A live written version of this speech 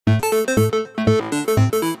All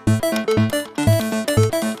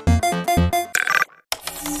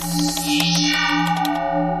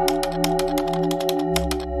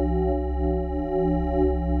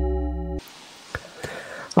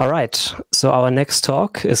right, so our next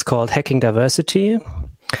talk is called Hacking Diversity,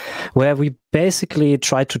 where we basically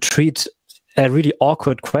try to treat a really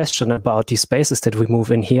awkward question about these spaces that we move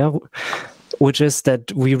in here, which is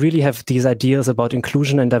that we really have these ideas about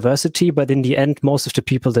inclusion and diversity, but in the end, most of the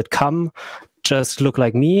people that come just look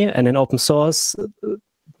like me, and in open source,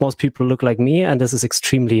 most people look like me, and this is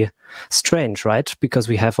extremely strange, right? Because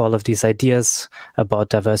we have all of these ideas about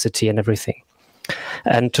diversity and everything.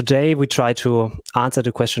 And today we try to answer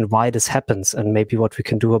the question why this happens and maybe what we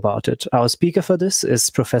can do about it. Our speaker for this is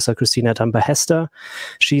Professor Christina Dunbar-Hester.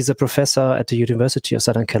 She's a professor at the University of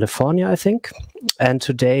Southern California, I think. And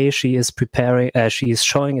today she is she is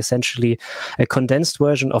showing essentially a condensed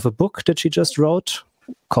version of a book that she just wrote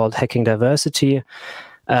called Hacking Diversity.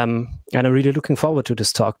 And I'm really looking forward to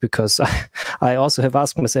this talk because I also have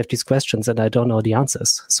asked myself these questions and I don't know the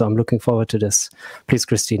answers. So I'm looking forward to this. Please,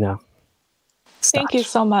 Christina. Start. Thank you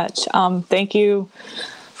so much. Thank you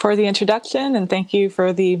for the introduction, and thank you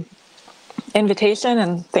for the invitation,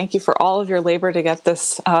 and thank you for all of your labor to get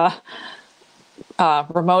this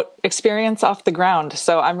remote experience off the ground.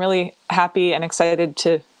 So I'm really happy and excited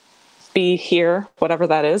to be here, whatever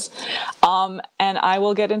that is. And I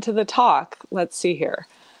will get into the talk. Let's see here.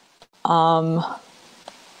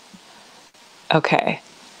 Okay.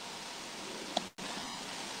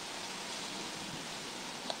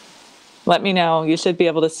 Let me know. You should be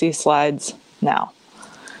able to see slides now.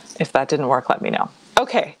 If that didn't work, let me know.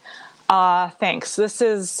 Okay, thanks. This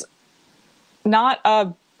is not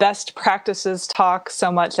a best practices talk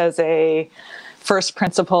so much as a first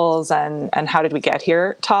principles and how did we get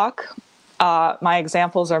here talk. My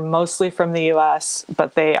examples are mostly from the US,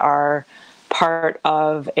 but they are part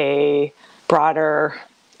of a broader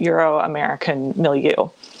Euro-American milieu.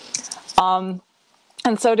 And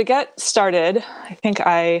so to get started, I think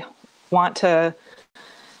I want to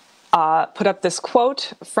put up this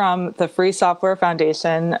quote from the Free Software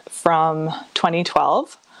Foundation from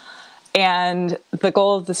 2012. And the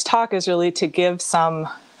goal of this talk is really to give some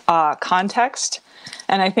context.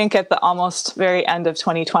 And I think at the almost very end of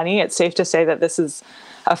 2020, it's safe to say that this is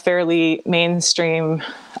a fairly mainstream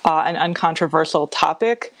and uncontroversial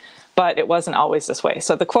topic, but it wasn't always this way.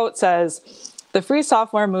 So the quote says, "The free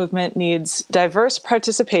software movement needs diverse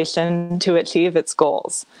participation to achieve its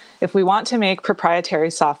goals. If we want to make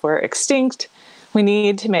proprietary software extinct, we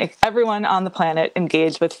need to make everyone on the planet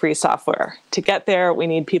engage with free software. To get there, we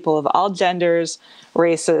need people of all genders,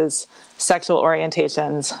 races, sexual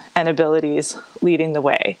orientations, and abilities leading the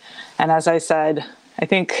way." And as I said, I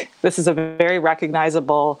think this is a very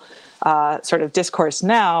recognizable sort of discourse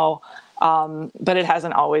now, but it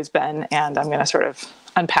hasn't always been, and I'm going to sort of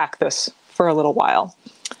unpack this for a little while.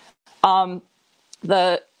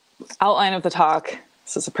 The outline of the talk,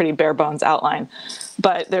 this is a pretty bare bones outline,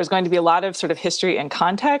 but there's going to be a lot of sort of history and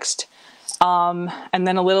context, and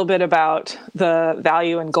then a little bit about the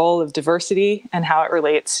value and goal of diversity and how it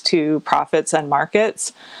relates to profits and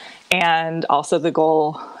markets, and also the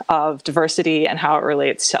goal of diversity and how it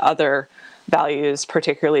relates to other values,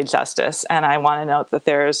 particularly justice. And I want to note that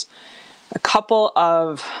there's a couple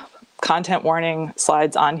of content warning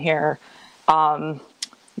slides on here.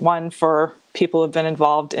 One for people who've been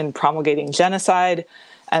involved in promulgating genocide,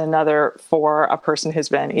 and another for a person who's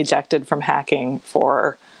been ejected from hacking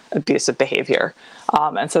for abusive behavior.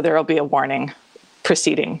 And so there will be a warning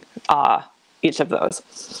preceding each of those.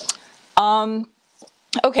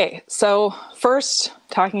 Okay, so first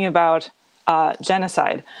talking about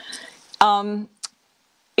genocide.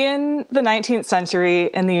 In the 19th century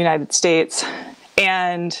in the United States,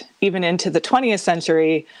 and even into the 20th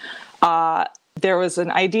century, there was an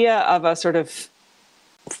idea of a sort of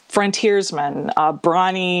frontiersman, a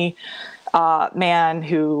brawny man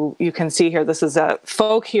who you can see here. This is a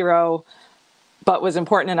folk hero, but was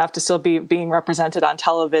important enough to still be being represented on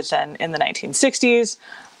television in the 1960s.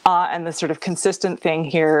 And the sort of consistent thing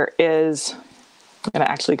here is, I'm going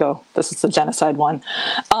to actually go, this is the genocide one,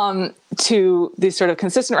 to these sort of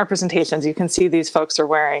consistent representations. You can see these folks are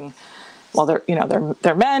wearing, well,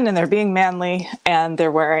 they're men and they're being manly, and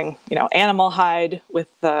they're wearing, animal hide with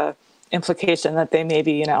the implication that they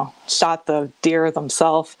maybe, shot the deer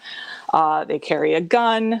themselves. They carry a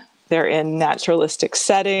gun. They're in naturalistic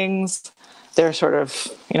settings. They're sort of,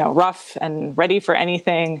 rough and ready for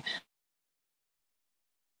anything.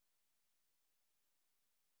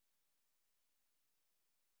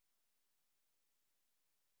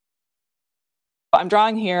 I'm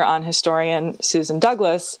drawing here on historian Susan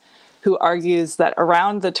Douglas, who argues that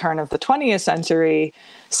around the turn of the 20th century,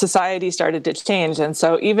 society started to change. And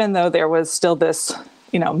so even though there was still this,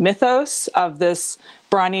 mythos of this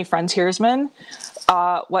brawny frontiersman,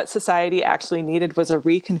 what society actually needed was a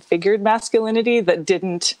reconfigured masculinity that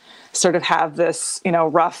didn't sort of have this,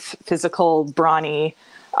 rough, physical, brawny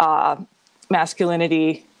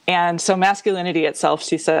masculinity. And so masculinity itself,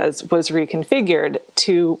 she says, was reconfigured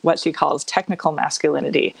to what she calls technical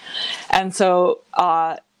masculinity. And so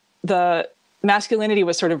the masculinity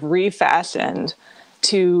was sort of refashioned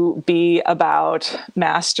to be about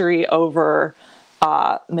mastery over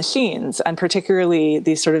machines, and particularly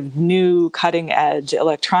these sort of new cutting-edge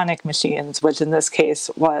electronic machines, which in this case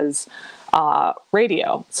was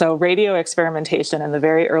radio. So radio experimentation in the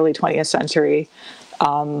very early 20th century,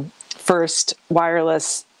 first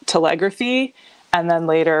wireless telegraphy, and then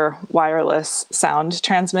later wireless sound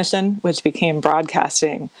transmission, which became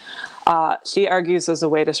broadcasting. She argues as a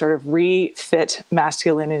way to sort of refit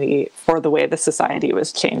masculinity for the way the society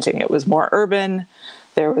was changing. It was more urban.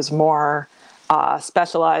 There was more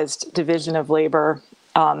specialized division of labor,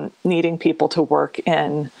 needing people to work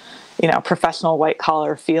in, professional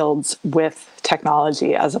white-collar fields with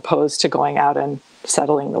technology as opposed to going out and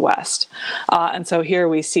settling the West. And so here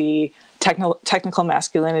we see technical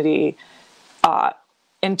masculinity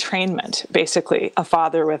entrainment, basically, a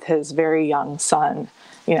father with his very young son,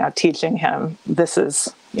 teaching him this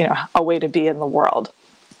is, a way to be in the world.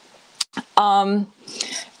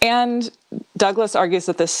 And Douglas argues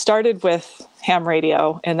that this started with ham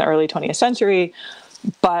radio in the early 20th century,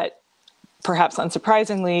 but perhaps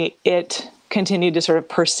unsurprisingly, it continued to sort of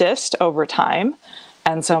persist over time.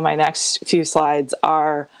 And so my next few slides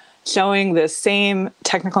are showing this same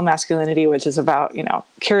technical masculinity, which is about,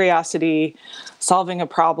 curiosity, solving a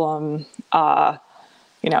problem,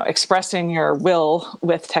 expressing your will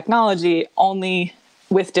with technology, only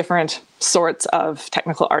with different sorts of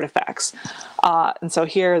technical artifacts. And so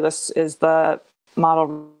here, this is the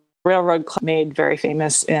model railroad made very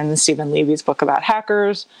famous in Stephen Levy's book about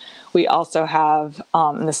hackers. We also have,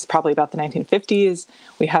 and this is probably about the 1950s,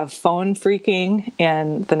 we have phone phreaking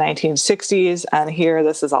in the 1960s. And here,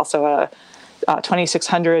 this is also a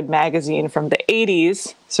 2600 magazine from the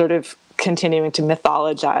 80s, sort of continuing to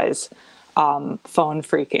mythologize phone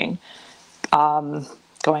phreaking.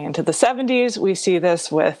 Going into the 70s, we see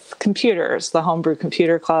this with computers, the Homebrew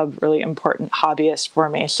Computer Club, really important hobbyist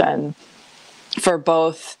formation for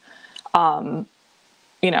both,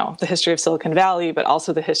 the history of Silicon Valley, but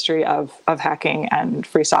also the history of hacking and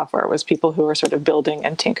free software was people who were sort of building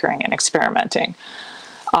and tinkering and experimenting.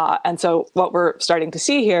 And so what we're starting to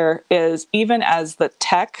see here is even as the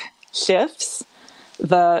tech shifts,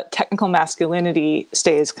 the technical masculinity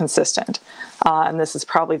stays consistent. And this is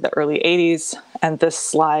probably the early 80s. And this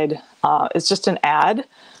slide is just an ad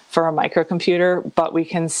for a microcomputer, but we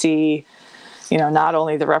can see, not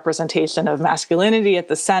only the representation of masculinity at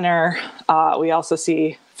the center, we also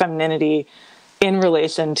see femininity in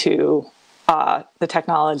relation to the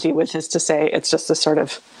technology, which is to say it's just a sort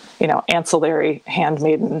of, ancillary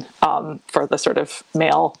handmaiden for the sort of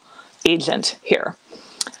male agent here.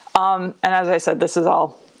 And as I said, this is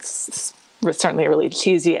all certainly a really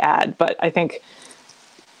cheesy ad, but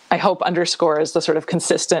I hope underscores the sort of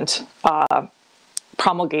consistent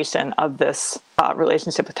promulgation of this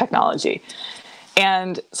relationship with technology.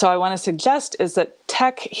 And so I want to suggest is that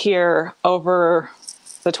tech here over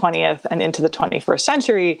the 20th and into the 21st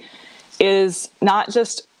century is not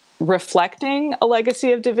just reflecting a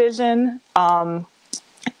legacy of division, of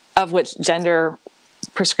which gender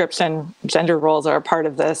prescription, gender roles are a part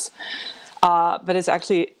of this, but has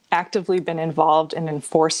actually actively been involved in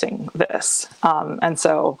enforcing this. And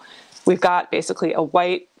so we've got basically a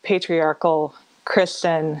white, patriarchal,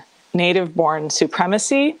 Christian, native-born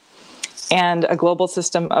supremacy and a global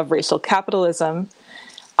system of racial capitalism.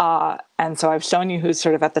 And so I've shown you who's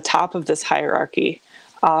sort of at the top of this hierarchy.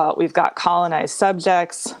 We've got colonized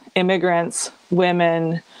subjects, immigrants,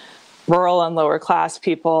 women, rural and lower class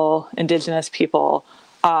people, indigenous people,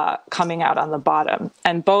 coming out on the bottom.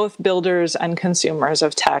 And both builders and consumers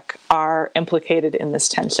of tech are implicated in this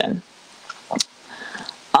tension.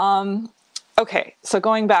 Okay, so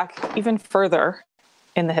going back even further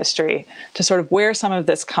in the history to sort of where some of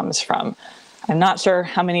this comes from. I'm not sure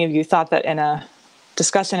how many of you thought that in a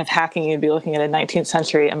discussion of hacking, you'd be looking at a 19th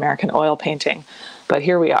century American oil painting, but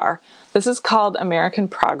here we are. This is called American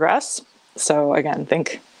Progress. So again,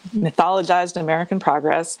 think mythologized American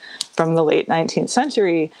progress from the late 19th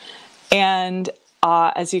century. And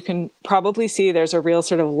as you can probably see, there's a real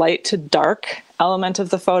sort of light to dark element of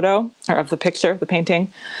the photo or of the picture, the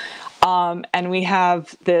painting. And we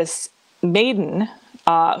have this maiden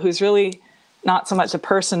who's really not so much a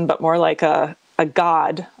person, but more like a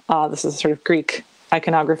god. This is sort of Greek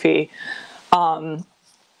iconography,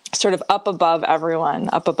 sort of up above everyone,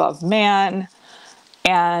 up above man.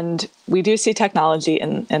 And we do see technology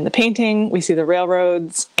in the painting. We see the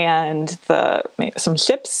railroads and some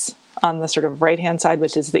ships on the sort of right-hand side,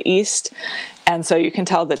 which is the east. And so you can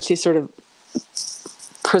tell that she's sort of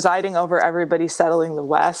presiding over everybody, settling the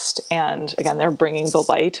west. And again, they're bringing the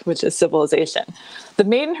light, which is civilization. The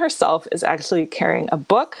maiden herself is actually carrying a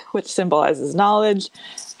book, which symbolizes knowledge.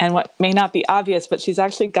 And what may not be obvious, but she's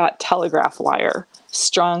actually got telegraph wire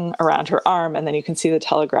strung around her arm. And then you can see the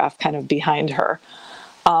telegraph kind of behind her.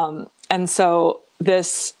 And so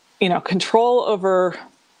this, control over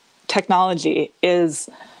technology is,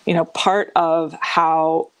 part of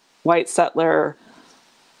how white settler,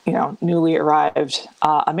 newly arrived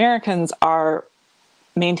Americans are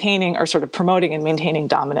maintaining or sort of promoting and maintaining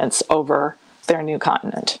dominance over their new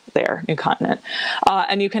continent.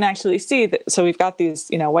 And you can actually see that. So we've got these,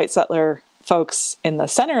 white settler folks in the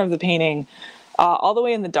center of the painting. All the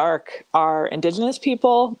way in the dark are indigenous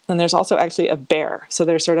people, and there's also actually a bear. So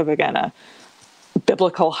there's sort of, again, a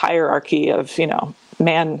biblical hierarchy of,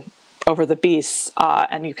 man over the beasts,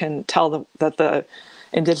 and you can tell that the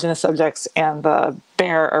indigenous subjects and the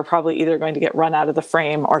bear are probably either going to get run out of the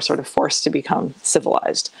frame or sort of forced to become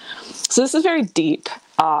civilized. So this is very deep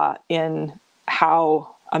in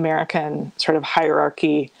how American sort of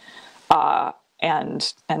hierarchy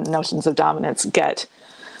and notions of dominance get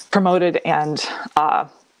promoted and,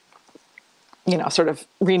 sort of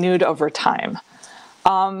renewed over time.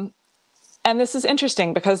 And this is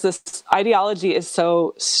interesting because this ideology is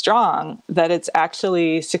so strong that it's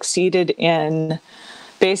actually succeeded in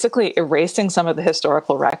basically erasing some of the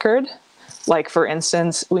historical record. Like, for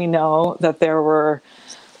instance, we know that there were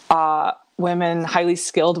highly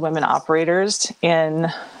skilled women operators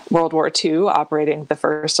in World War II operating the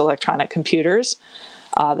first electronic computers.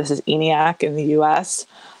 This is ENIAC in the US.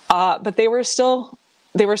 But they were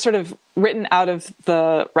sort of written out of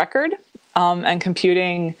the record, and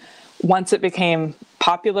computing, once it became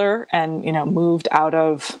popular and, moved out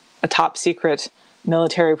of a top secret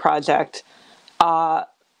military project,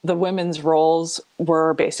 the women's roles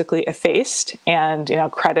were basically effaced, and,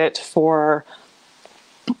 credit for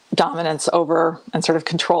dominance over and sort of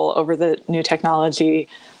control over the new technology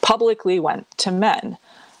publicly went to men.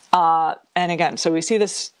 And again, so we see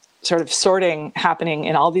this sort of sorting happening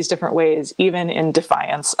in all these different ways, even in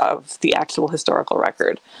defiance of the actual historical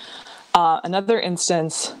record. Another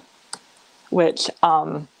instance, which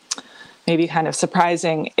may be kind of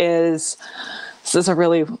surprising, this is a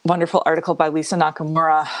really wonderful article by Lisa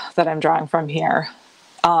Nakamura that I'm drawing from here.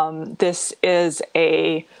 This is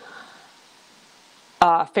a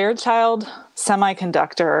Fairchild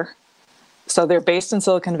semiconductor. So they're based in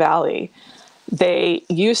Silicon Valley. They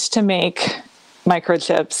used to make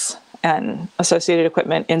microchips and associated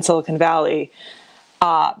equipment in Silicon Valley,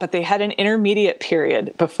 but they had an intermediate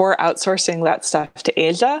period before outsourcing that stuff to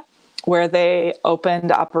Asia, where they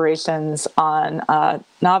opened operations on a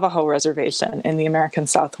Navajo reservation in the American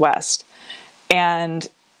Southwest. And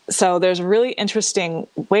so there's really interesting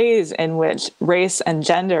ways in which race and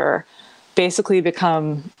gender basically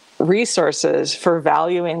become resources for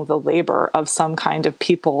valuing the labor of some kind of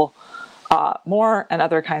people more and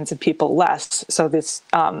other kinds of people less. So this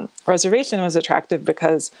reservation was attractive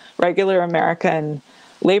because regular American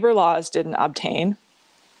labor laws didn't obtain.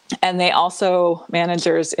 And they also,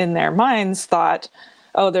 managers in their minds thought,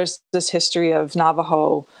 oh, there's this history of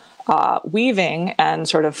Navajo weaving and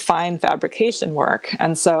sort of fine fabrication work.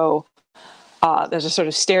 And so there's a sort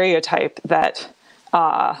of stereotype that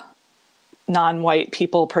non-white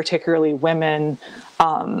people, particularly women,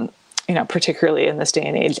 particularly in this day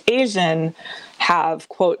and age, Asian, have,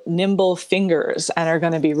 quote, nimble fingers and are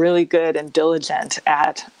going to be really good and diligent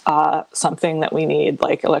at something that we need,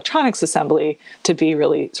 like electronics assembly, to be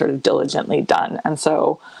really sort of diligently done. And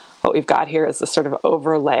so what we've got here is this sort of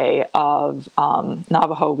overlay of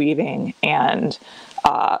Navajo weaving and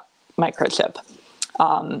microchip.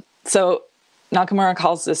 So Nakamura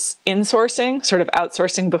calls this insourcing, sort of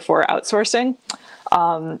outsourcing before outsourcing.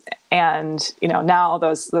 And, now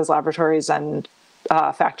those laboratories and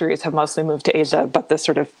factories have mostly moved to Asia, but this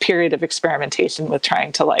sort of period of experimentation with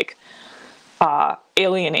trying to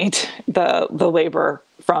alienate the labor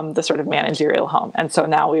from the sort of managerial home. And so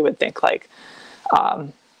now we would think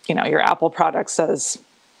your Apple product says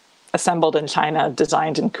assembled in China,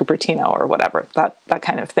 designed in Cupertino or whatever, that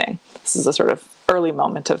kind of thing. This is a sort of early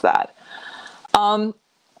moment of that.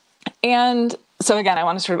 And So again, I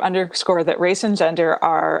want to sort of underscore that race and gender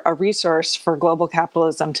are a resource for global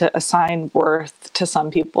capitalism to assign worth to some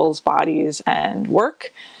people's bodies and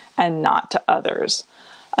work and not to others.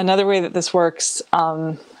 Another way that this works,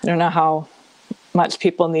 I don't know how much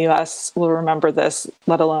people in the US will remember this,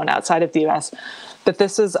 let alone outside of the US, but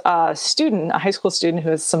this is a student, a high school student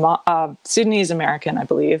who is Sudanese American, I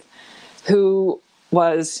believe, who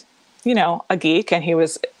was, a geek, and he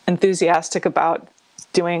was enthusiastic about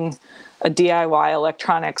doing a DIY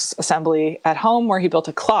electronics assembly at home where he built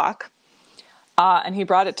a clock, and he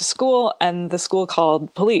brought it to school, and the school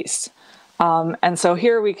called police. And so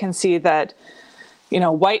here we can see that,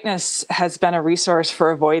 whiteness has been a resource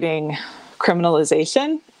for avoiding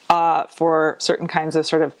criminalization for certain kinds of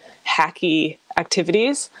sort of hacky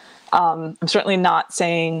activities. I'm certainly not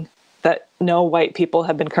saying that no white people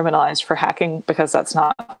have been criminalized for hacking, because that's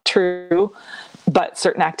not true. But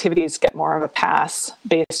certain activities get more of a pass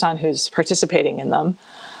based on who's participating in them.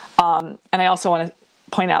 And I also want to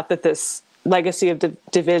point out that this legacy of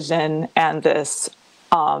division and this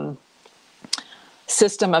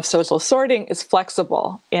system of social sorting is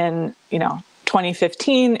flexible. In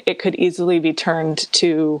 2015, it could easily be turned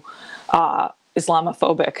to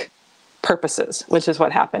Islamophobic purposes, which is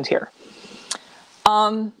what happened here.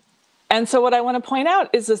 And so what I want to point out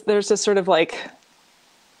is there's this sort of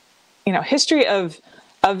history of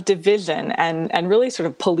division and really sort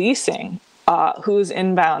of policing who's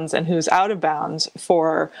inbounds and who's out of bounds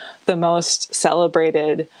for the most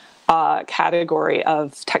celebrated category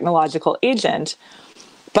of technological agent.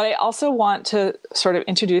 But I also want to sort of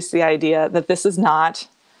introduce the idea that this is not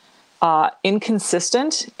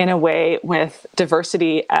inconsistent in a way with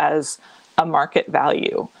diversity as a market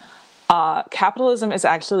value. Capitalism is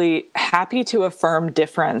actually happy to affirm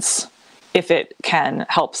difference if it can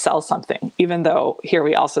help sell something, even though here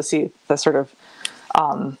we also see the sort of,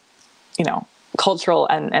 cultural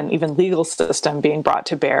and even legal system being brought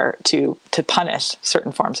to bear to punish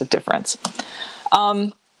certain forms of difference.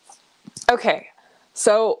 Okay,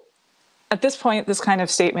 so at this point, this kind of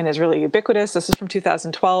statement is really ubiquitous. This is from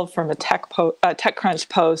 2012 from a TechCrunch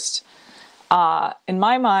post. In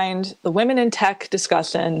my mind, the women in tech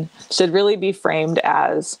discussion should really be framed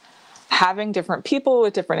as having different people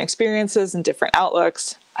with different experiences and different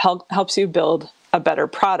outlooks helps you build a better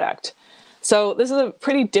product. So this is a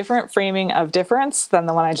pretty different framing of difference than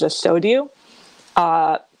the one I just showed you.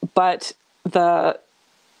 But the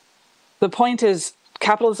point is,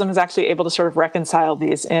 capitalism is actually able to sort of reconcile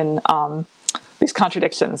these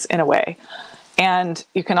contradictions in a way. And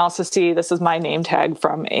you can also see, this is my name tag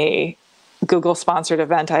from a Google-sponsored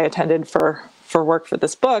event I attended for work for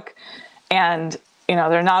this book. And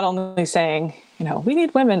they're not only saying, we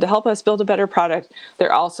need women to help us build a better product,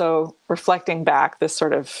 they're also reflecting back this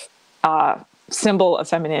sort of symbol of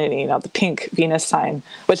femininity, the pink Venus sign,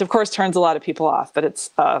 which of course turns a lot of people off, but it's,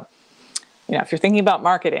 if you're thinking about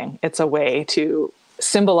marketing, it's a way to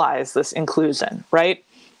symbolize this inclusion, right?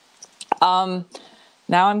 Now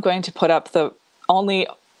I'm going to put up the only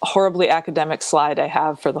horribly academic slide I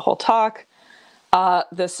have for the whole talk.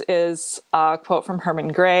 This is a quote from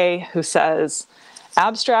Herman Gray, who says,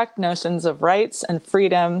 "Abstract notions of rights and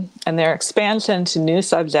freedom and their expansion to new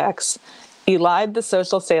subjects elide the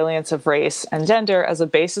social salience of race and gender as a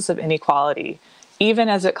basis of inequality, even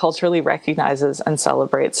as it culturally recognizes and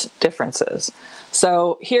celebrates differences."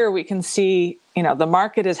 So here we can see, the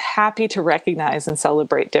market is happy to recognize and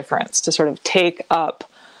celebrate difference, to sort of take up,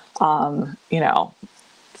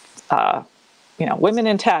 women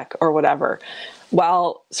in tech or whatever,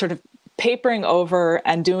 while sort of papering over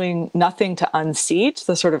and doing nothing to unseat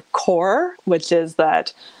the sort of core, which is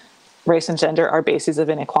that race and gender are bases of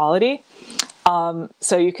inequality.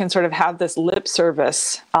 So you can sort of have this lip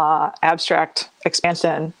service, abstract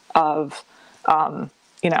expansion of,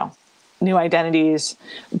 new identities.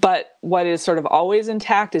 But what is sort of always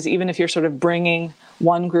intact is, even if you're sort of bringing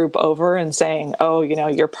one group over and saying, oh,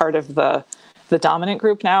 you're part of the dominant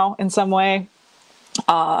group now in some way,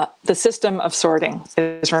 the system of sorting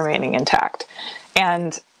is remaining intact.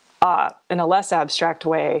 And in a less abstract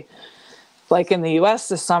way, like in the US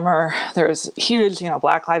this summer, there's huge,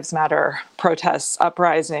 Black Lives Matter protests,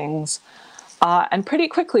 uprisings, and pretty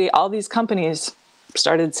quickly all these companies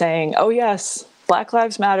started saying, oh yes, Black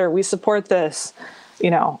Lives Matter, we support this.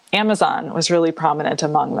 Amazon was really prominent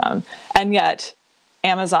among them. And yet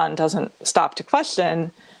Amazon doesn't stop to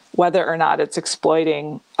question whether or not it's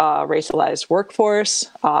exploiting racialized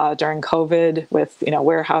workforce during COVID with,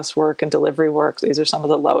 warehouse work and delivery work. These are some of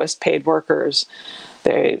the lowest paid workers.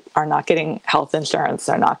 They are not getting health insurance.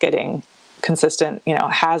 They're not getting consistent,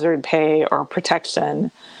 hazard pay or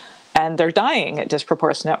protection. and they're dying at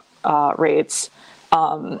disproportionate rates.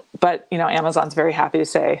 But, Amazon's very happy to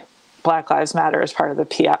say Black Lives Matter as part of the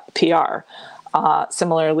PR.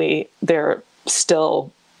 Similarly, they're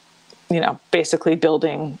still, basically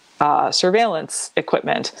building surveillance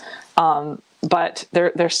equipment. But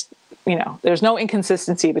there's no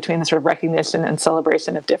inconsistency between the sort of recognition and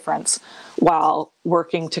celebration of difference while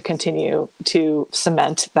working to continue to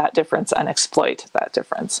cement that difference and exploit that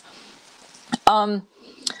difference.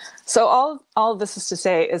 So all of this is to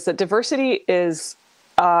say is that diversity is,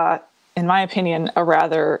 in my opinion, a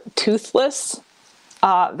rather toothless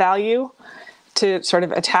value to sort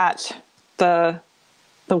of attach the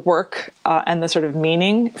work and the sort of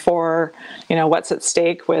meaning for, what's at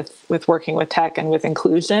stake with working with tech and with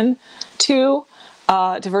inclusion to.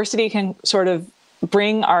 Diversity can sort of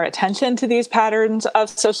bring our attention to these patterns of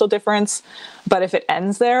social difference, but if it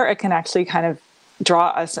ends there, it can actually kind of draw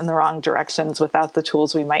us in the wrong directions without the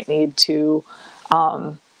tools we might need to,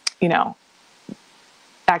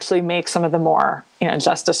 actually make some of the more,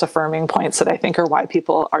 justice affirming points that I think are why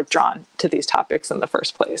people are drawn to these topics in the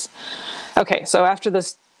first place. Okay, so after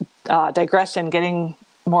this digression, getting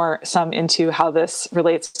some into how this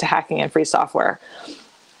relates to hacking and free software.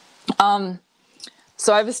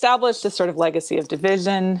 So I've established this sort of legacy of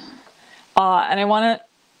division, and I want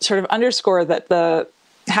to sort of underscore that the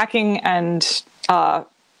hacking and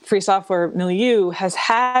free software milieu has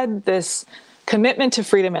had this commitment to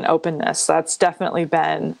freedom and openness. That's definitely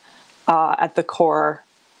been at the core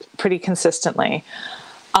pretty consistently.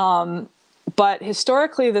 But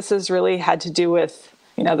historically, this has really had to do with,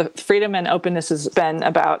 the freedom and openness has been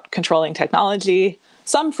about controlling technology,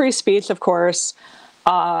 some free speech, of course.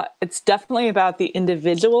 It's definitely about the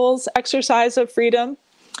individual's exercise of freedom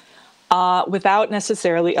without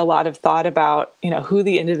necessarily a lot of thought about, who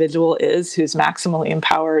the individual is who's maximally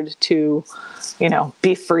empowered to,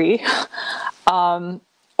 be free.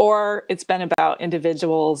 Or it's been about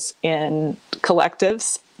individuals in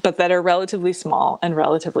collectives, but that are relatively small and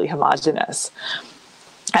relatively homogenous.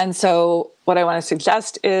 And so what I want to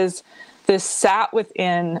suggest is this sat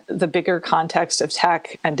within the bigger context of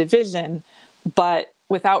tech and division, but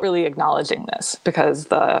without really acknowledging this, because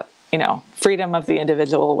the, freedom of the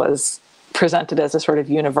individual was presented as a sort of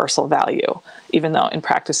universal value, even though in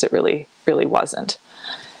practice it really, really wasn't.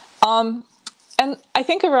 And I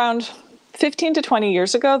think around 15 to 20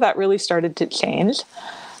 years ago, that really started to change.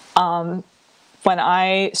 When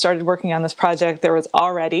I started working on this project, there was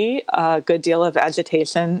already a good deal of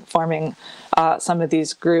agitation forming some of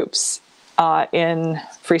these groups in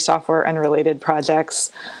free software and related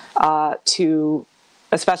projects to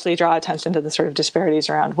especially draw attention to the sort of disparities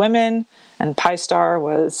around women. And PyStar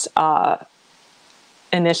was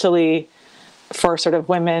initially for sort of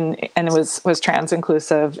women, and it was trans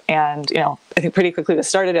inclusive, and I think pretty quickly this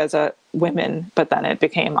started as a women, but then it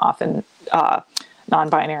became often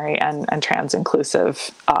non-binary and trans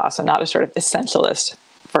inclusive, so not a sort of essentialist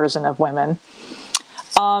version of women.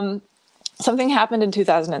 Something happened in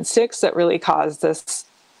 2006 that really caused this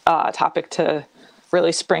topic to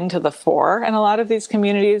really spring to the fore in a lot of these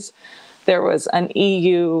communities. There was an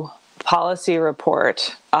EU policy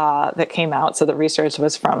report that came out. So the research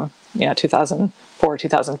was from 2004,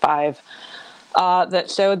 2005, that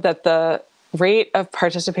showed that the rate of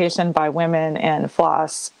participation by women in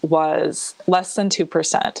FLOSS was less than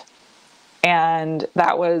 2%. And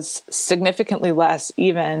that was significantly less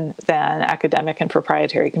even than academic and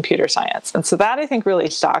proprietary computer science. And so that, I think, really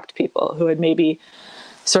shocked people who had maybe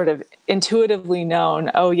sort of intuitively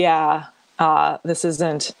known, oh yeah, this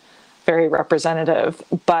isn't very representative,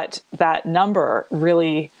 but that number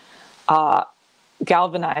really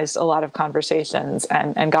galvanized a lot of conversations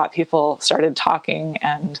and got people started talking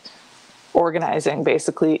and organizing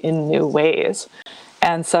basically in new ways.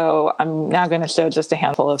 And so I'm now going to show just a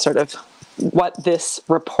handful of sort of what this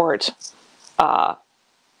report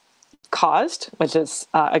caused, which is,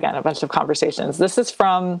 again, a bunch of conversations. This is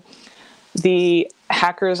from the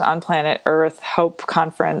Hackers on Planet Earth Hope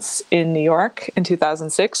Conference in New York in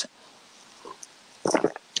 2006.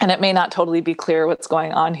 And it may not totally be clear what's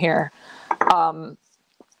going on here,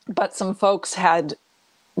 but some folks had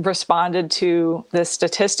responded to this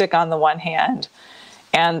statistic on the one hand,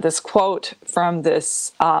 and this quote from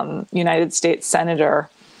this United States senator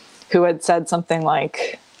who had said something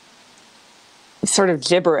like, sort of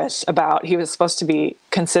gibberish about, he was supposed to be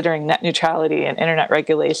considering net neutrality and internet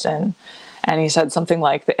regulation. And he said something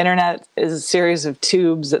like, the internet is a series of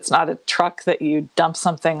tubes. It's not a truck that you dump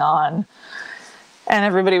something on. And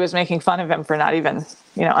everybody was making fun of him for not even,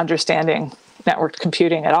 understanding networked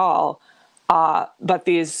computing at all. But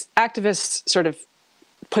these activists sort of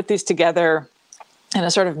put these together and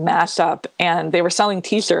a sort of mashup. And they were selling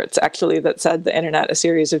T-shirts, actually, that said "The Internet, a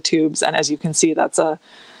series of tubes." And as you can see, that's a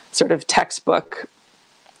sort of textbook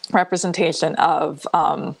representation of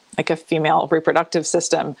like a female reproductive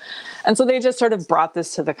system. And so they just sort of brought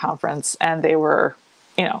this to the conference, and they were,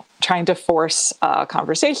 you know, trying to force a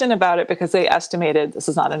conversation about it, because they estimated, this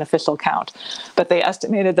is not an official count, but they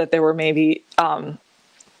estimated that there were maybe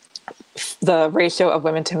the ratio of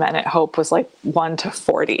women to men at Hope was like 1 to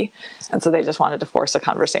 40. And so they just wanted to force a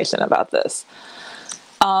conversation about this.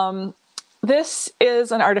 This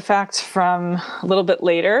is an artifact from a little bit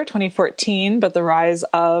later, 2014, but the rise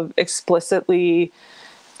of explicitly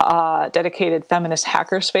dedicated feminist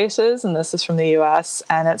hackerspaces. And this is from the US.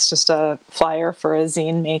 And it's just a flyer for a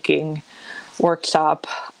zine making workshop,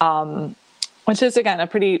 which is, again, a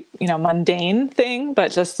pretty, you know, mundane thing,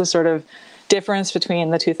 but just the sort of difference between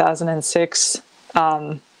the 2006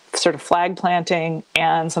 sort of flag planting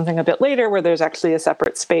and something a bit later where there's actually a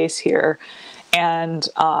separate space here. And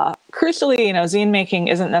crucially, you know, zine making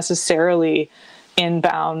isn't necessarily in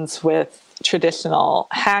bounds with traditional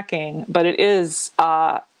hacking, but it is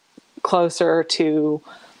closer to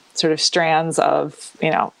sort of strands of, you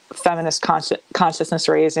know, feminist consciousness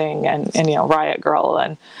raising and, you know, Riot Girl.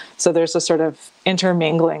 And so there's a sort of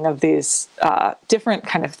intermingling of these different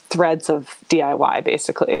kind of threads of DIY,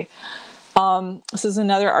 basically. This is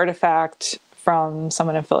another artifact from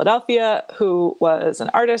someone in Philadelphia who was an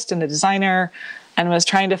artist and a designer and was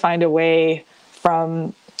trying to find a way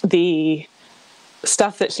from the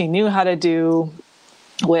stuff that she knew how to do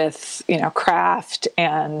with, you know, craft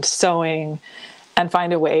and sewing, and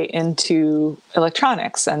find a way into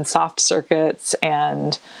electronics and soft circuits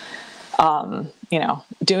and, you know,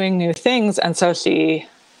 doing new things. And so she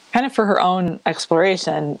kind of, for her own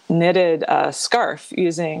exploration, knitted a scarf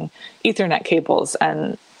using Ethernet cables.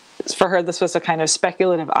 And for her, this was a kind of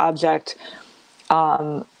speculative object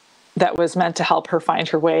that was meant to help her find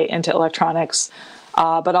her way into electronics,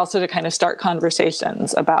 but also to kind of start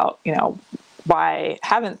conversations about, you know, why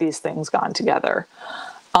haven't these things gone together?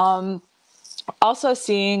 Also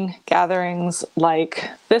seeing gatherings like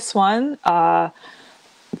this one, a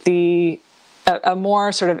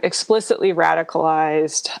more sort of explicitly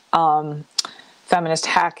radicalized feminist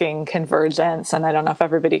hacking convergence. And I don't know if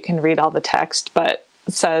everybody can read all the text, but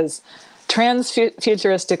it says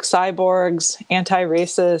trans-futuristic cyborgs,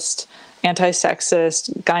 anti-racist,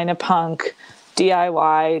 anti-sexist, gynapunk,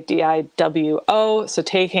 DIY, DIWO. So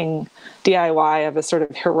taking DIY of a sort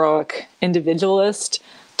of heroic individualist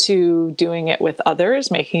to doing it with others,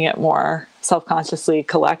 making it more self-consciously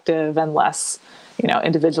collective and less, you know,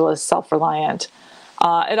 individualist, self-reliant.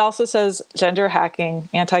 It also says gender hacking,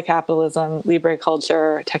 anti-capitalism, libre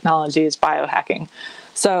culture, technologies, biohacking.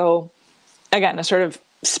 So again, a sort of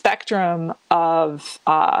spectrum of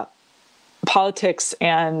politics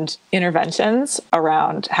and interventions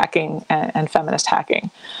around hacking and feminist hacking.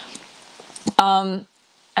 And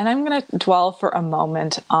I'm going to dwell for a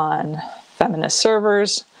moment on feminist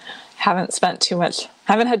servers. Haven't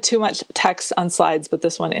had too much text on slides, but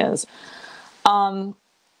this one is.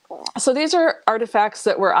 So these are artifacts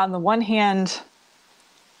that were, on the one hand,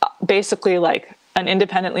 basically like an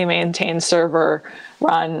independently maintained server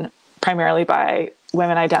run primarily by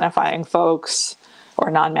women identifying folks or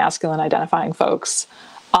non-masculine identifying folks,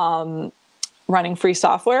 running free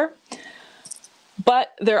software.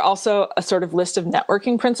 But they're also a sort of list of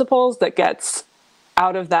networking principles that gets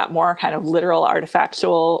out of that more kind of literal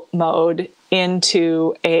artifactual mode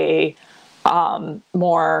into a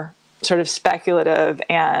more sort of speculative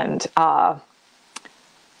and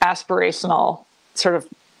aspirational sort of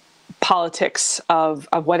politics of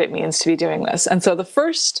what it means to be doing this. And so the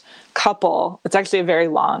first couple, it's actually a very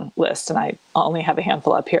long list, and I only have a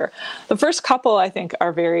handful up here. The first couple, I think,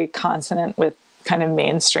 are very consonant with kind of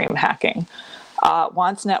mainstream hacking.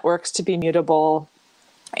 Wants networks to be mutable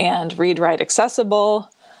and read-write accessible,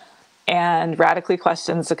 and radically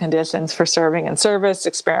questions the conditions for serving and service,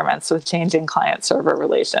 experiments with changing client-server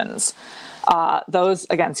relations. Those,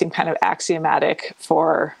 again, seem kind of axiomatic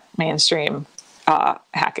for mainstream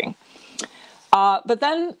hacking. But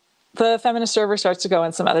then the feminist server starts to go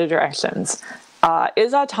in some other directions.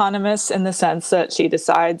 Is autonomous in the sense that she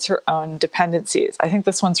decides her own dependencies. I think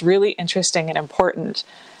this one's really interesting and important.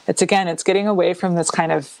 It's getting away from this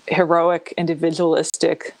kind of heroic,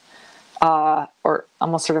 individualistic, or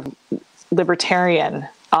almost sort of libertarian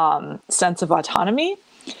sense of autonomy.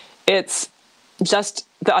 It's just,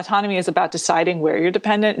 the autonomy is about deciding where you're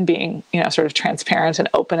dependent and being, you know, sort of transparent and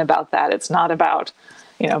open about that. It's not about,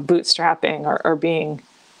 you know, bootstrapping or being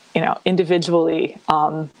individually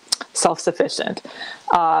self-sufficient,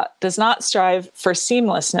 does not strive for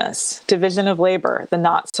seamlessness, division of labor. The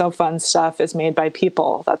not so fun stuff is made by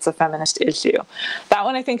people. That's a feminist issue. That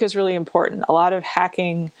one I think is really important. A lot of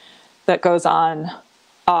hacking that goes on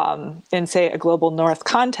in, say, a global north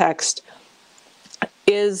context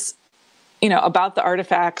is, about the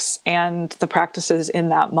artifacts and the practices in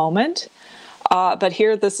that moment. But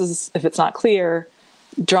here, this is, if it's not clear,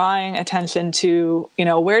 drawing attention to,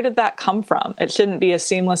 where did that come from? It shouldn't be a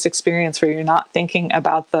seamless experience where you're not thinking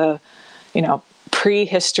about the,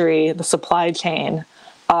 prehistory, the supply chain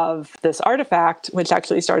of this artifact, which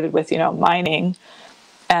actually started with, mining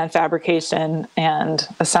and fabrication and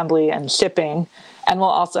assembly and shipping. And we'll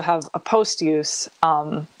also have a post-use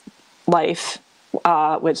life,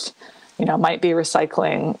 which, might be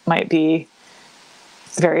recycling, might be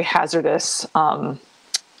very hazardous,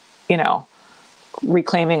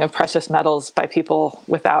 reclaiming of precious metals by people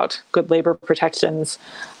without good labor protections,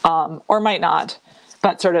 or might not,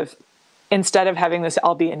 but sort of instead of having this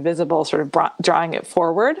all be invisible, sort of drawing it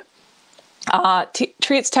forward,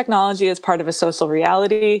 treats technology as part of a social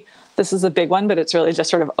reality. This is a big one, but it's really just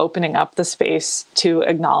sort of opening up the space to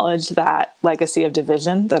acknowledge that legacy of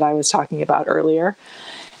division that I was talking about earlier,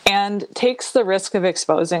 and takes the risk of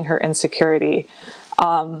exposing her insecurity.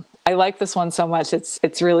 I like this one so much.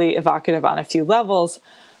 It's really evocative on a few levels,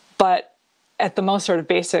 but at the most sort of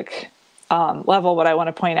basic level, what I want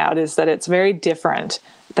to point out is that it's very different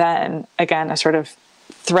than, again, a sort of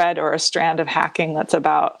thread or a strand of hacking that's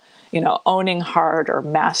about, owning hard or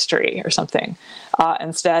mastery or something.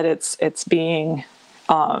 Instead, it's being,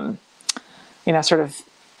 sort of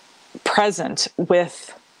present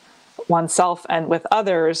with oneself and with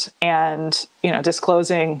others, and,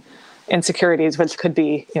 disclosing insecurities, which could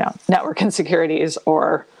be, network insecurities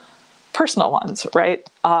or personal ones, right?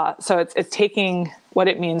 So it's taking what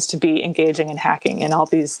it means to be engaging in hacking in all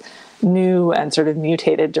these new and sort of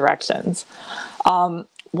mutated directions.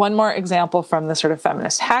 One more example from the sort of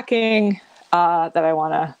feminist hacking that I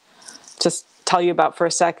want to just tell you about for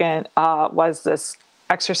a second was this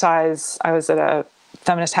exercise. I was at a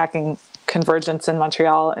feminist hacking convergence in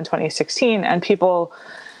Montreal in 2016, and people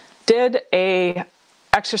did a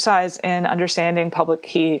exercise in understanding public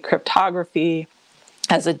key cryptography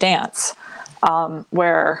as a dance,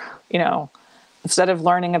 where, instead of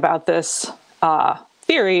learning about this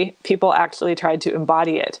theory, people actually tried to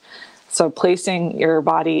embody it. So placing your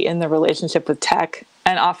body in the relationship with tech,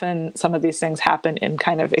 and often some of these things happen in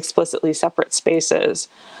kind of explicitly separate spaces,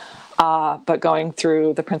 but going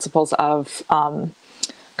through the principles of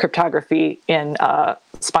cryptography in a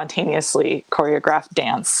spontaneously choreographed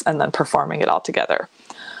dance and then performing it all together.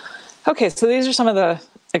 Okay, so these are some of the,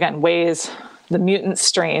 again, ways, the mutant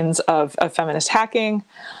strains of feminist hacking.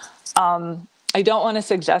 I don't want to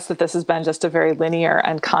suggest that this has been just a very linear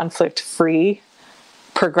and conflict-free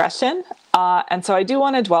progression. And so I do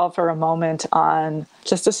want to dwell for a moment on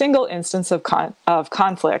just a single instance of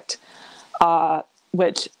conflict,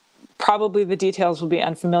 which probably the details will be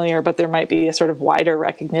unfamiliar, but there might be a sort of wider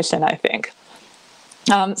recognition, I think.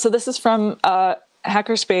 So this is from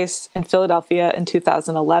hackerspace in Philadelphia in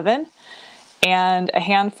 2011, and a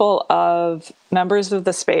handful of members of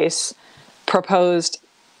the space proposed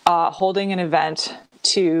holding an event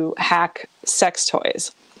to hack sex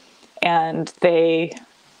toys. And they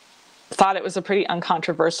thought it was a pretty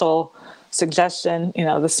uncontroversial suggestion,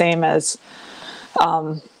 the same as,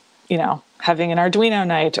 having an Arduino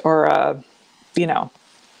night or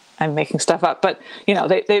I'm making stuff up, but,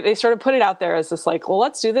 they sort of put it out there as this well,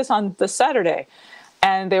 let's do this on this Saturday.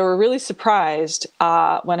 And they were really surprised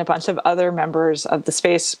when a bunch of other members of the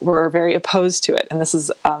space were very opposed to it. And this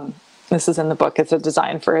is in the book. It's a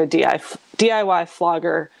design for a DIY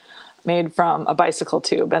flogger made from a bicycle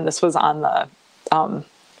tube. And this was on the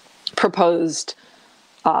proposed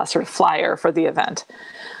sort of flyer for the event.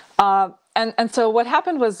 And so what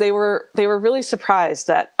happened was they were really surprised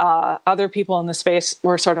that other people in the space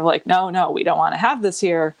were sort of like, no, we don't want to have this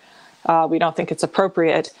here. We don't think it's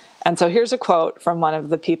appropriate. And so here's a quote from one of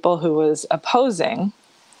the people who was opposing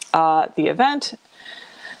the event.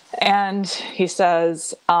 And he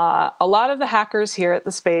says, a lot of the hackers here at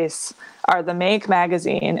the space are the Make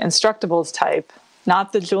Magazine Instructables type,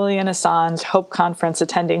 not the Julian Assange Hope Conference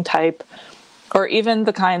attending type, or even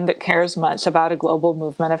the kind that cares much about a global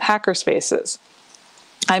movement of hackerspaces.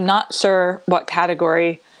 I'm not sure what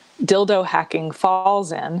category dildo hacking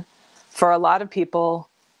falls in. For a lot of people,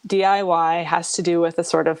 DIY has to do with a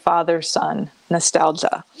sort of father-son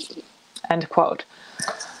nostalgia, end quote.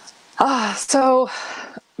 So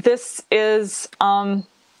this is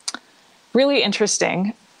really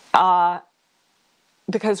interesting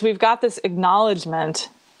because we've got this acknowledgement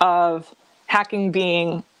of hacking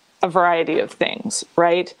being a variety of things,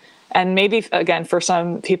 right? And maybe, again, for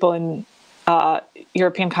some people in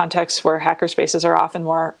European contexts where hackerspaces are often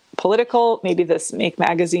more political, maybe this Make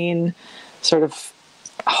magazine sort of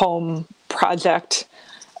home project,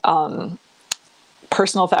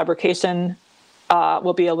 personal fabrication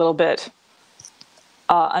will be a little bit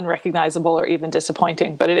unrecognizable or even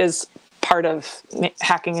disappointing, but it is part of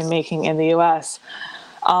hacking and making in the US.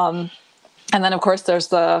 And then, of course, there's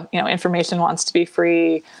the, information wants to be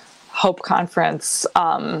free, Hope Conference,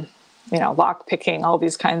 lock picking, all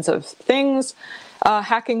these kinds of things,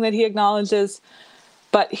 hacking that he acknowledges.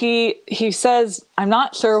 But he says, I'm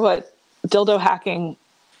not sure what dildo hacking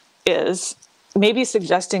is, maybe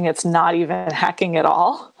suggesting it's not even hacking at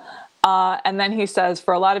all. And then he says,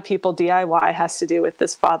 for a lot of people, DIY has to do with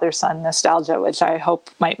this father-son nostalgia, which I hope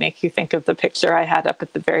might make you think of the picture I had up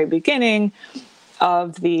at the very beginning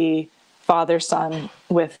of the father-son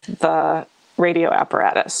with the radio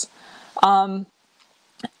apparatus.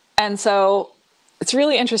 And so it's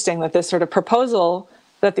really interesting that this sort of proposal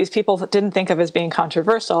that these people didn't think of as being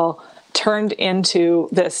controversial turned into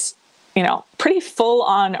this, pretty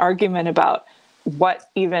full-on argument about what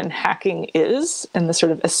even hacking is in the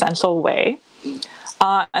sort of essential way.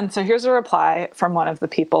 And so here's a reply from one of the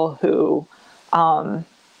people who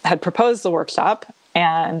had proposed the workshop.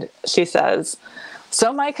 And she says,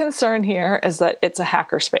 so my concern here is that it's a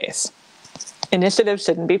hackerspace. Initiative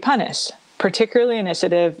shouldn't be punished, particularly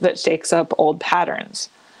initiative that shakes up old patterns.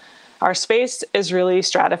 Our space is really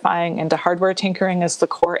stratifying into hardware tinkering as the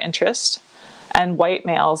core interest and white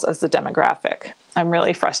males as the demographic. I'm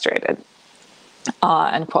really frustrated.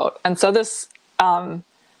 End quote. And so this, again,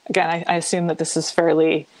 I assume that this is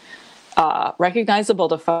fairly recognizable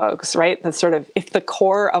to folks, right? That sort of, if the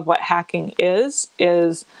core of what hacking is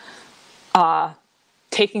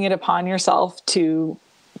taking it upon yourself to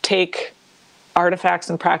take artifacts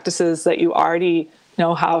and practices that you already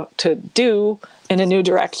know how to do in a new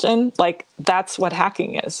direction, like that's what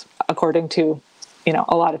hacking is, according to,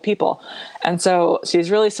 a lot of people. And so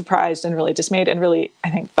she's really surprised and really dismayed and really, I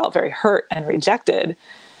think, felt very hurt and rejected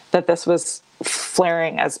that this was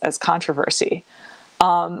flaring as controversy.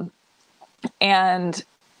 And,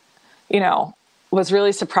 was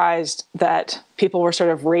really surprised that people were sort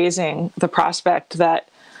of raising the prospect that,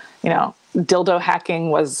 dildo hacking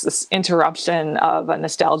was this interruption of a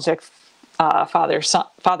nostalgic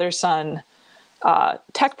father-son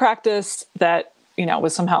tech practice that,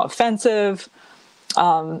 was somehow offensive.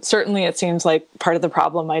 Certainly it seems like part of the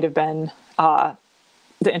problem might have been the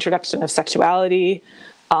introduction of sexuality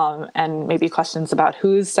and maybe questions about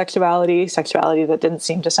whose sexuality that didn't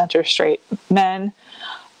seem to center straight men.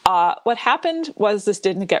 What happened was this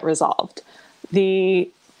didn't get resolved. The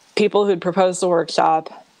people who'd proposed the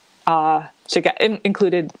workshop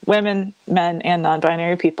included women, men, and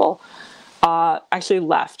non-binary people, actually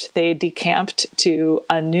left. They decamped to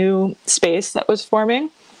a new space that was forming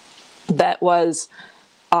that was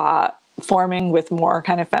forming with more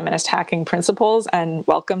kind of feminist hacking principles and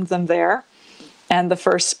welcomed them there. And the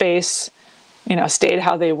first space, stayed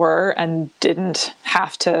how they were and didn't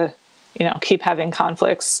have to, keep having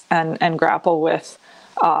conflicts and grapple with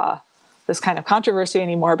this kind of controversy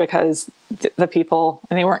anymore because the people,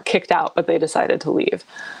 and they weren't kicked out, but they decided to leave.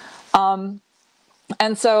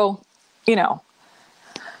 And so,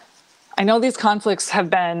 I know these conflicts have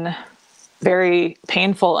been very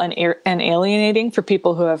painful and alienating for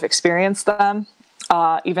people who have experienced them,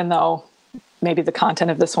 even though maybe the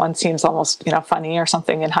content of this one seems almost, funny or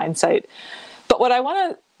something in hindsight. But what I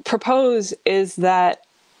want to propose is that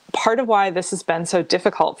part of why this has been so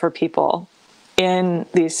difficult for people in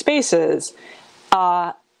these spaces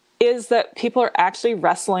is that people are actually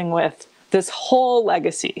wrestling with this whole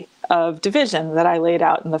legacy of division that I laid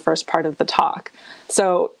out in the first part of the talk.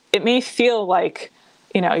 So it may feel like,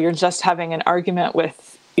 you're just having an argument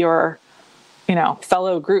with your,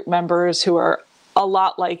 fellow group members who are a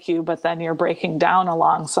lot like you, but then you're breaking down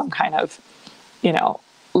along some kind of,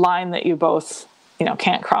 line that you both,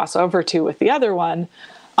 can't cross over to with the other one.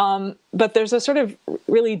 But there's a sort of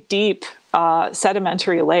really deep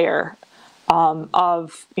sedimentary layer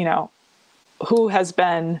of, who has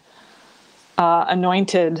been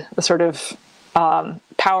anointed the sort of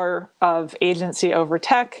power of agency over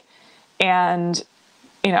tech, and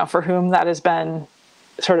for whom that has been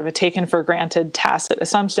sort of a taken for granted tacit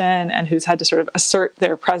assumption, and who's had to sort of assert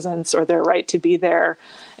their presence or their right to be there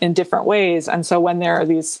in different ways. And so when there are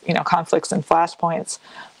these conflicts and flashpoints,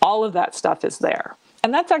 all of that stuff is there,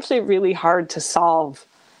 and that's actually really hard to solve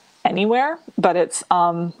anywhere, but it's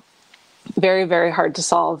very, very hard to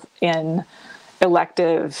solve in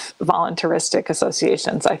elective voluntaristic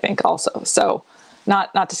associations, I think also. So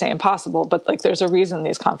not to say impossible, but like there's a reason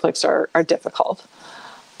these conflicts are difficult.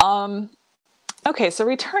 Okay, so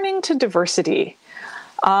returning to diversity.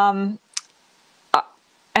 And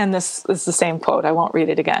this is the same quote, I won't read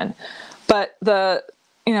it again. But the,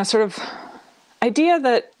 sort of idea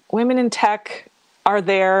that women in tech are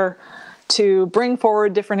there to bring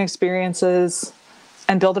forward different experiences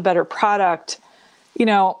and build a better product,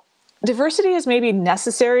 diversity is maybe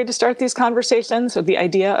necessary to start these conversations, or the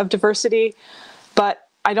idea of diversity, but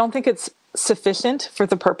I don't think it's sufficient for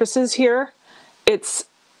the purposes here. It's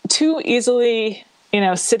too easily,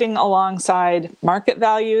 sitting alongside market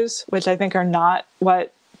values, which I think are not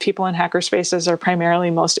what people in hackerspaces are primarily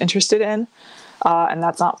most interested in, and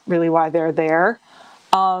that's not really why they're there.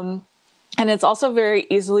 And it's also very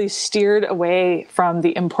easily steered away from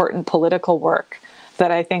the important political work that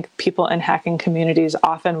I think people in hacking communities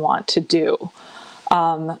often want to do.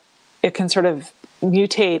 It can sort of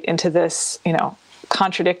mutate into this,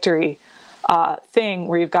 contradictory thing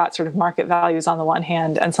where you've got sort of market values on the one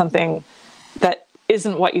hand and something that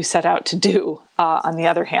isn't what you set out to do on the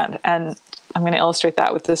other hand. And I'm going to illustrate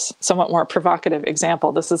that with this somewhat more provocative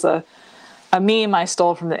example. This is a meme I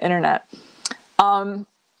stole from the internet.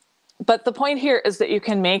 But the point here is that you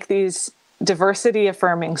can make these diversity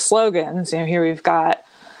affirming slogans. Here we've got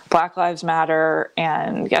Black Lives Matter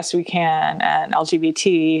and Yes We Can and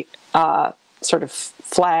LGBT sort of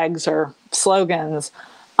flags or slogans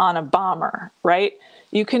on a bomber, right?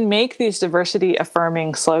 You can make these diversity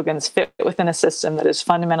affirming slogans fit within a system that is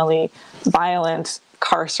fundamentally violent,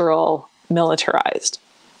 carceral, militarized.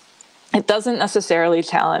 It doesn't necessarily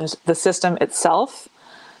challenge the system itself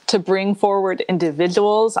to bring forward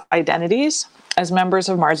individuals' identities as members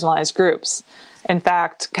of marginalized groups. In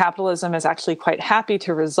fact, capitalism is actually quite happy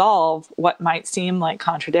to resolve what might seem like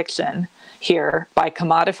contradiction here by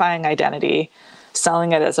commodifying identity,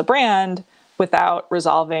 selling it as a brand, without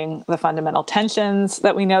resolving the fundamental tensions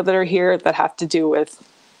that we know that are here that have to do with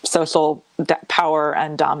social power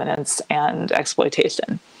and dominance and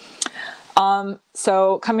exploitation.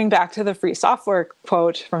 So coming back to the free software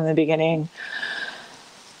quote from the beginning,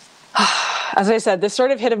 as I said, this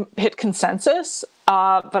sort of hit consensus,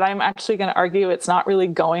 but I'm actually going to argue it's not really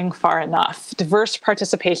going far enough. Diverse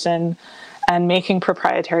participation and making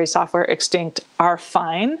proprietary software extinct are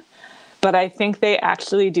fine, but I think they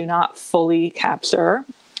actually do not fully capture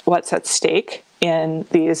what's at stake in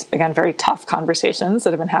these, again, very tough conversations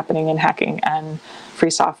that have been happening in hacking and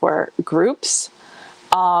free software groups.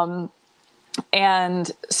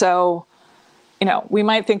 And so, we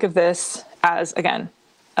might think of this as, again,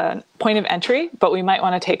 a point of entry, but we might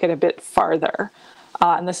want to take it a bit farther.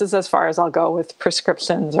 And this is as far as I'll go with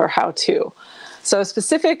prescriptions or how to. So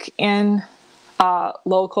specific in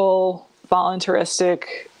local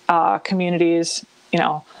voluntaristic communities,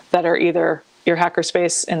 that are either your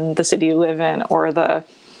hackerspace in the city you live in or the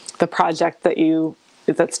project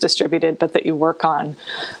that's distributed but that you work on.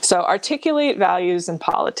 So articulate values in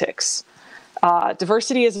politics.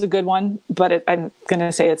 Diversity is a good one, but I'm going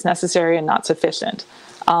to say it's necessary and not sufficient.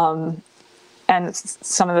 And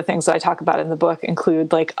some of the things that I talk about in the book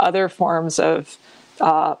include like other forms of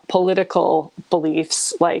political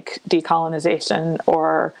beliefs like decolonization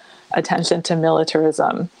or attention to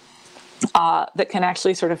militarism that can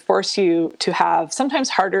actually sort of force you to have sometimes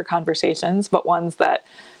harder conversations, but ones that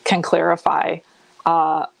can clarify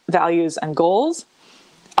values and goals.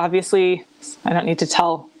 Obviously, I don't need to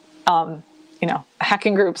tell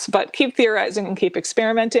hacking groups, but keep theorizing and keep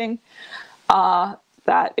experimenting.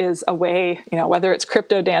 That is a way, whether it's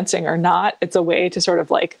crypto dancing or not, it's a way to sort of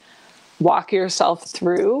like walk yourself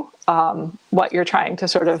through what you're trying to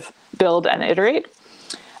sort of build and iterate.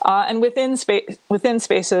 And within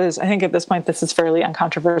spaces, I think at this point this is fairly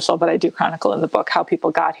uncontroversial, but I do chronicle in the book how people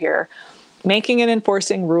got here, making and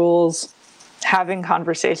enforcing rules, having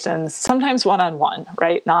conversations, sometimes one-on-one,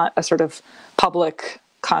 right? Not a sort of public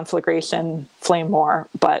conflagration flame war,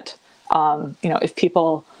 but if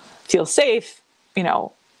people feel safe,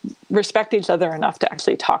 respect each other enough to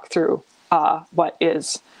actually talk through what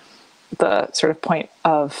is the sort of point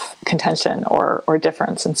of contention or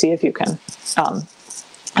difference and see if you can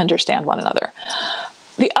understand one another.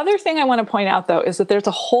 The other thing I want to point out, though, is that there's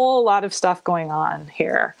a whole lot of stuff going on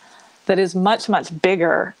here that is much, much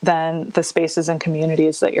bigger than the spaces and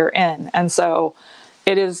communities that you're in. And so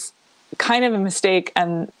it is kind of a mistake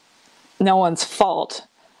and no one's fault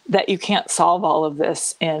that you can't solve all of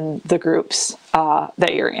this in the groups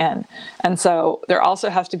that you're in. And so there also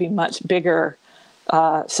has to be much bigger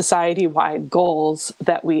society-wide goals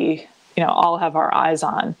that we all have our eyes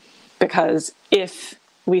on, because if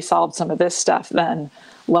we solved some of this stuff, then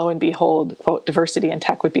lo and behold, quote, diversity in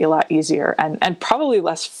tech would be a lot easier and probably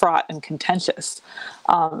less fraught and contentious.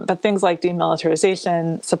 But things like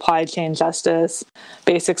demilitarization, supply chain justice,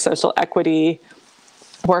 basic social equity,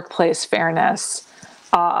 workplace fairness,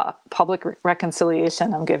 public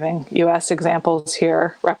reconciliation, I'm giving US examples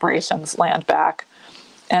here, reparations, land back,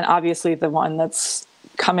 and obviously the one that's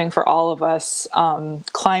coming for all of us,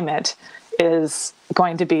 climate, is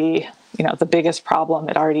going to be, the biggest problem.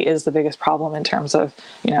 It already is the biggest problem in terms of,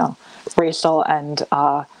 racial and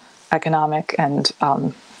economic and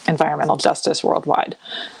environmental justice worldwide.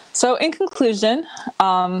 So in conclusion,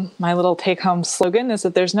 my little take-home slogan is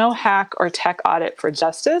that there's no hack or tech audit for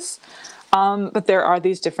justice, but there are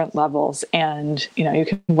these different levels, and you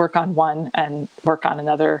can work on one and work on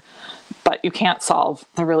another, but you can't solve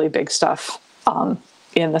the really big stuff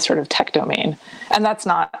in the sort of tech domain. And that's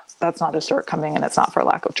not a shortcoming, and it's not for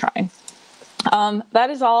lack of trying. That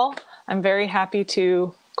is all. I'm very happy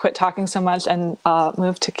to quit talking so much and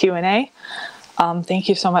move to Q&A. Thank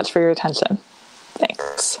you so much for your attention.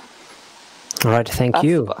 Thanks. All right, thank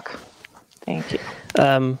you. Thank you.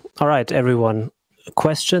 All right, everyone.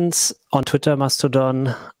 Questions on Twitter,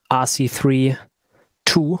 Mastodon, RC32,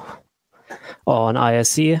 or on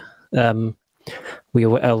IRC.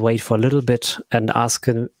 I'll wait for a little bit and ask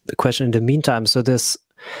a question in the meantime. So this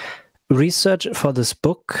research for this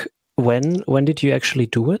book, when did you actually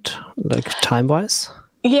do it, like time-wise?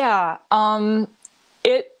 Yeah,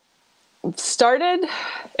 it started,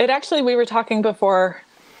 we were talking before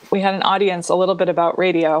we had an audience a little bit about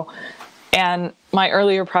radio, and my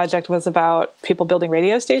earlier project was about people building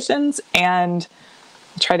radio stations, and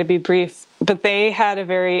I'll try to be brief, but they had a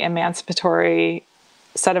very emancipatory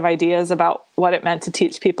set of ideas about what it meant to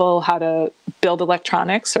teach people how to build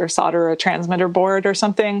electronics or solder a transmitter board or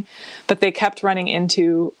something, but they kept running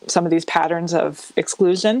into some of these patterns of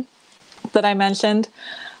exclusion that I mentioned.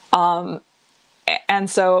 And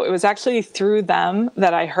so it was actually through them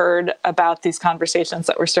that I heard about these conversations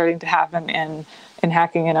that were starting to happen in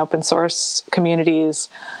hacking and open source communities,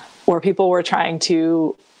 where people were trying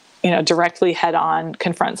to, directly head on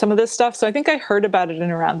confront some of this stuff. So I think I heard about it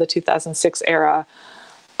in around the 2006 era,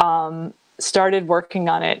 started working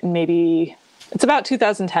on it. Maybe it's about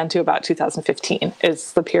 2010 to about 2015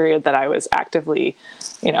 is the period that I was actively,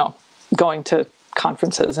 going to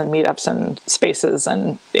conferences and meetups and spaces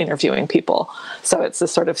and interviewing people. So it's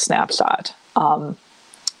this sort of snapshot.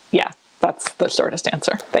 Yeah, that's the shortest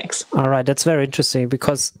answer. Thanks. All right. That's very interesting,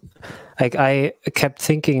 because I kept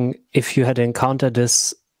thinking if you had encountered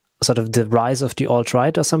this sort of the rise of the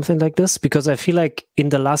alt-right or something like this, because I feel like in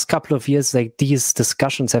the last couple of years, these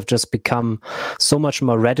discussions have just become so much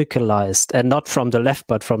more radicalized, and not from the left,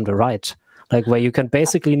 but from the right, where you can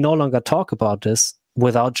basically no longer talk about this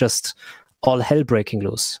without just all hell breaking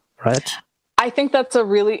loose, right? I think that's a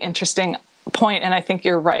really interesting point, and I think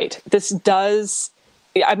you're right.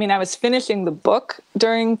 I was finishing the book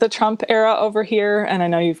during the Trump era over here, and I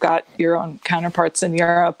know you've got your own counterparts in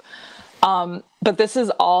Europe. But this is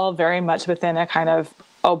all very much within a kind of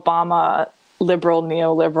Obama liberal,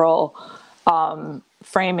 neoliberal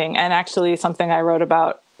framing. And actually something I wrote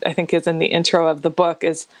about, I think is in the intro of the book,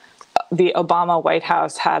 is the Obama White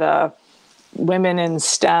House had a women in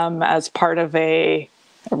STEM as part of or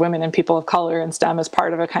women and people of color in STEM as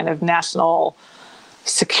part of a kind of national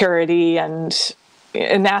security and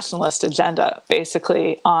a nationalist agenda,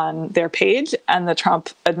 basically, on their page. And the Trump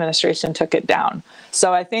administration took it down.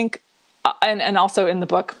 So I think, and also in the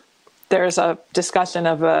book, there's a discussion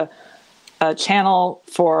of a channel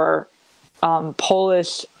for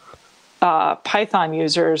Polish Python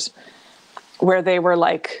users where they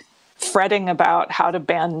were fretting about how to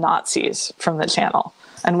ban Nazis from the channel,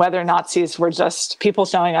 and whether Nazis were just people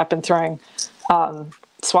showing up and throwing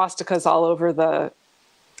swastikas all over the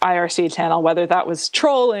IRC channel, whether that was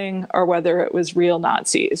trolling or whether it was real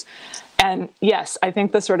Nazis. And yes, I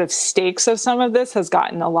think the sort of stakes of some of this has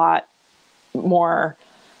gotten a lot more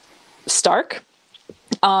stark.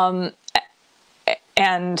 And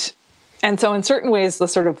so in certain ways, the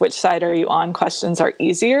sort of which side are you on questions are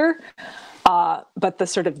easier. But the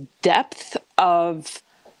sort of depth of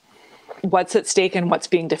what's at stake and what's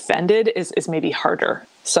being defended is maybe harder.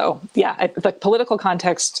 So yeah, the political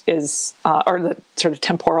context is, or the sort of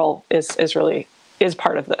temporal is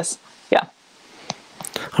part of this. Yeah.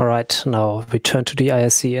 All right, now we turn to the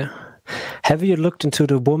IRC. Have you looked into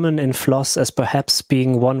the woman in FLOSS as perhaps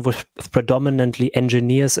being one with predominantly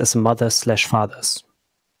engineers as mothers/fathers?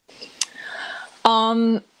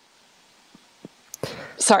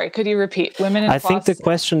 Sorry, could you repeat? Women in FLOSS? I think the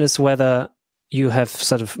question is whether you have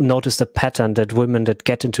sort of noticed a pattern that women that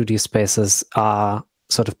get into these spaces are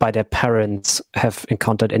sort of by their parents have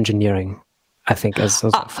encountered engineering, I think, as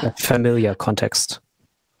a familiar context.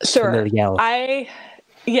 Sure. Familial.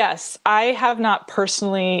 Yes, I have not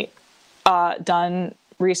personally done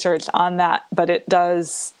research on that, but it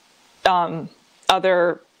does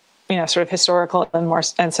other, sort of historical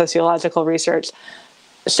and sociological research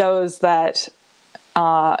shows that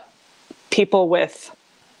people with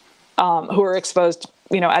who are exposed,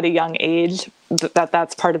 at a young age,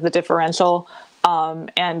 that's part of the differential,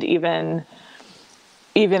 and even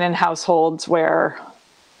in households where,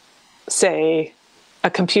 say, a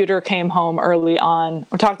computer came home early on.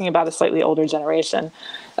 We're talking about a slightly older generation.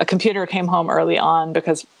 A computer came home early on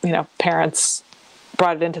because, parents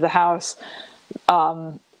brought it into the house.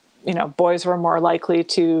 Boys were more likely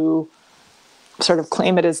to sort of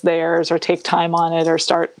claim it as theirs or take time on it or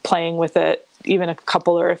start playing with it even a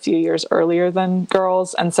couple or a few years earlier than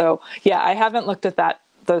girls. And so, I haven't looked at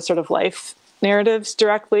those sort of life narratives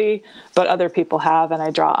directly, but other people have, and I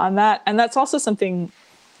draw on that. And that's also something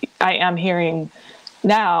I am hearing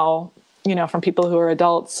now, from people who are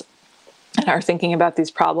adults and are thinking about these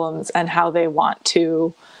problems and how they want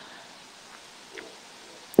to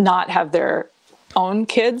not have their own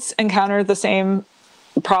kids encounter the same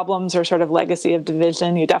problems or sort of legacy of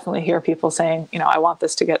division. You definitely hear people saying, I want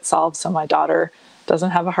this to get solved so my daughter doesn't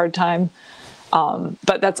have a hard time.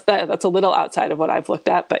 But that's a little outside of what I've looked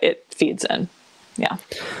at, but it feeds in. Yeah.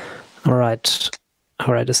 All right.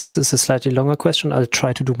 This is a slightly longer question. I'll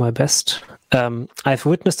try to do my best. I've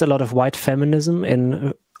witnessed a lot of white feminism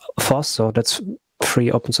in FOSS, so that's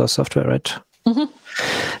free open source software, right?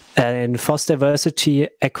 Mm-hmm. In FOSS diversity,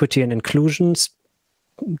 equity, and inclusions,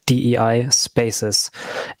 DEI spaces.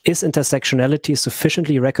 Is intersectionality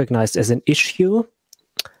sufficiently recognized as an issue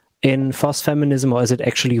in FOSS feminism, or is it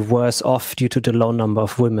actually worse off due to the low number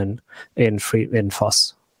of women in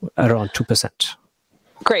FOSS, around 2%?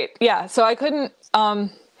 Great. Yeah. So I couldn't.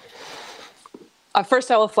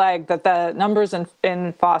 First, I will flag that the numbers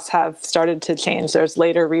in FOSS have started to change. There's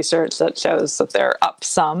later research that shows that they're up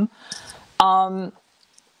some.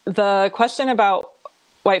 The question about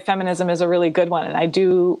white feminism is a really good one, and I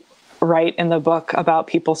do write in the book about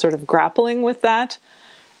people sort of grappling with that.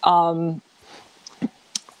 And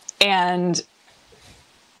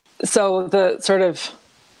so the sort of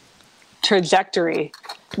trajectory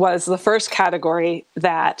was the first category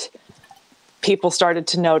that people started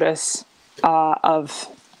to notice of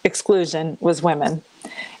exclusion was women.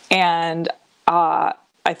 And I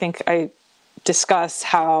think I discuss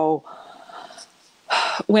how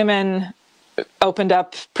women opened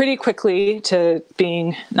up pretty quickly to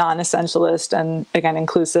being non-essentialist and, again,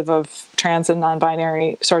 inclusive of trans and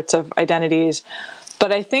non-binary sorts of identities.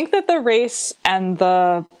 But I think that the race and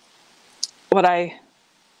what I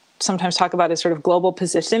sometimes talk about is sort of global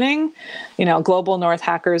positioning, global North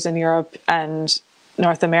hackers in Europe and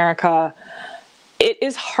North America, it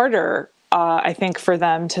is harder, I think, for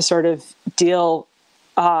them to sort of deal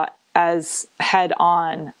as head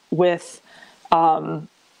on with,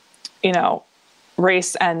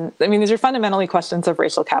 race. And I mean, these are fundamentally questions of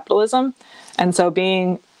racial capitalism. And so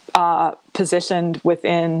being positioned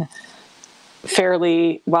within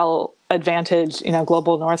fairly well advantaged,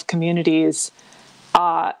 global North communities,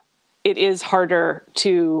 it is harder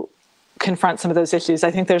to confront some of those issues.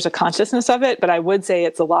 I think there's a consciousness of it, but I would say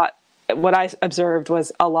it's what I observed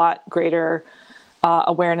was a lot greater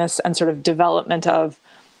awareness and sort of development of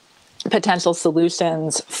potential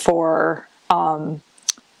solutions for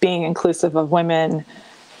being inclusive of women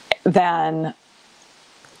than,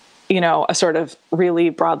 a sort of really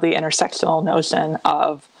broadly intersectional notion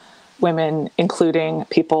of women, including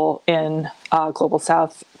people in global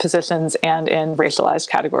South positions and in racialized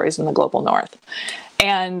categories in the global North.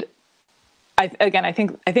 And I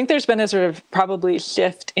think there's been a sort of probably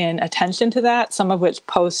shift in attention to that, some of which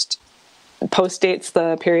post dates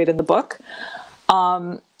the period in the book.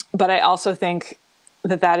 But I also think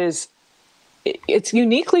it's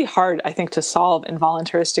uniquely hard, I think, to solve in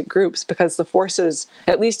voluntaristic groups because the forces,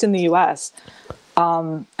 at least in the US,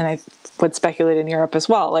 and I would speculate in Europe as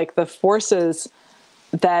well, like the forces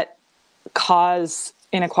that cause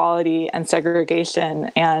inequality and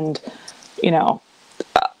segregation and,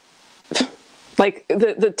 like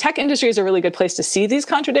the tech industry is a really good place to see these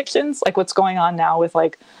contradictions, like what's going on now with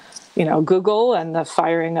Google and the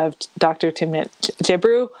firing of Dr. Timnit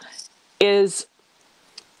Gebru is,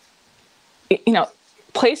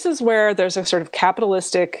 places where there's a sort of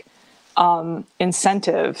capitalistic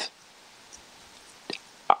incentive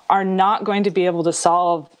are not going to be able to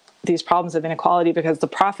solve these problems of inequality because the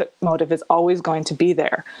profit motive is always going to be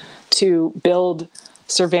there to build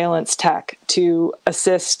surveillance tech, to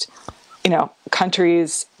assist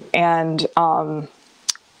countries and,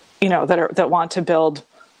 that want to build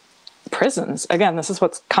prisons. Again, this is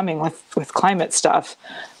what's coming with climate stuff.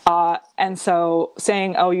 And so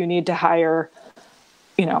saying, oh, you need to hire,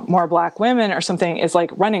 more Black women or something is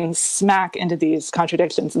like running smack into these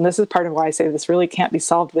contradictions. And this is part of why I say this really can't be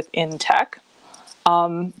solved within tech.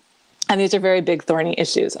 And these are very big, thorny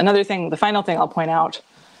issues. Another thing, the final thing I'll point out,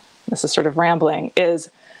 this is sort of rambling, is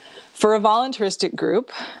for a voluntaristic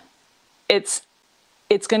group, it's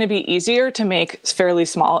going to be easier to make fairly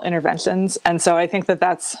small interventions. And so I think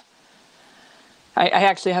that's, I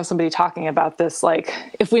actually have somebody talking about this, like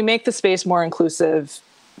if we make the space more inclusive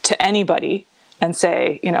to anybody and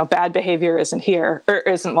say, bad behavior isn't here or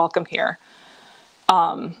isn't welcome here,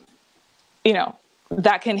 that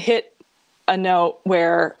can hit a note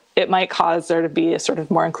where it might cause there to be a sort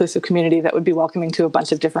of more inclusive community that would be welcoming to a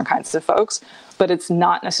bunch of different kinds of folks, but it's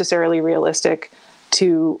not necessarily realistic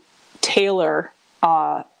to tailor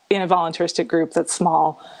in a voluntaristic group that's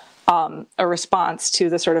small, a response to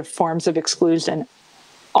the sort of forms of exclusion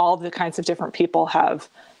all the kinds of different people have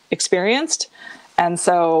experienced. And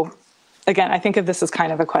so, again, I think of this as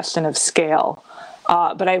kind of a question of scale.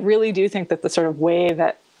 But I really do think that the sort of way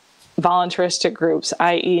that voluntaristic groups,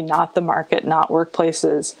 i.e. not the market, not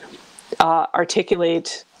workplaces,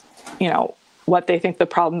 articulate, what they think the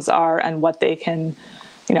problems are and what they can,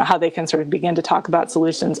 how they can sort of begin to talk about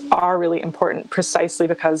solutions are really important precisely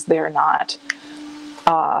because they're not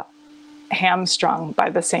hamstrung by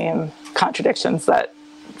the same contradictions that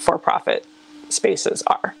for-profit spaces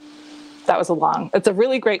are. That was it's a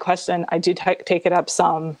really great question. I do take it up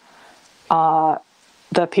some.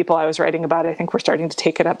 The people I was writing about, I think we're starting to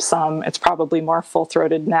take it up some. It's probably more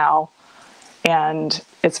full-throated now, and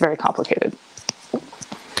it's very complicated.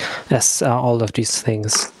 Yes, all of these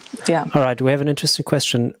things. Yeah. All right, we have an interesting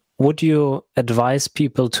question. Would you advise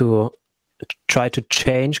people to try to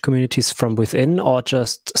change communities from within or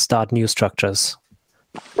just start new structures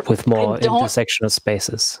with more intersectional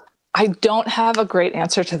spaces? I don't have a great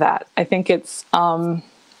answer to that. I think it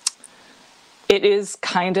is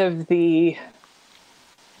kind of the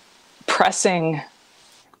pressing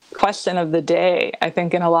question of the day, I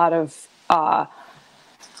think, in a lot of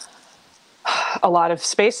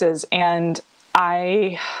spaces. And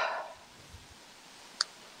I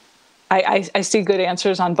see good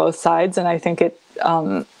answers on both sides, and I think it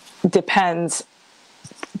depends,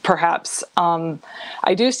 perhaps.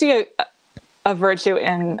 I do see a virtue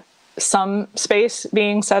in some space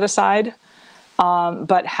being set aside,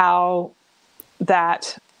 but how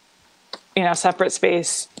that separate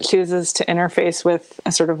space chooses to interface with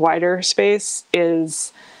a sort of wider space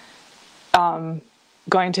is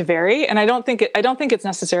going to vary. And I don't think it's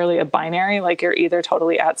necessarily a binary, like you're either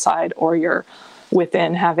totally outside or you're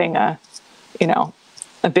within, having a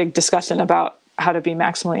big discussion about how to be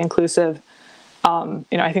maximally inclusive.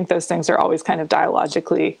 I think those things are always kind of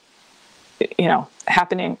dialogically,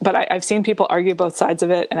 happening. But I've seen people argue both sides of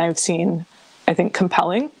it, and I've seen, I think,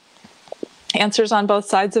 compelling answers on both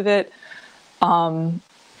sides of it. But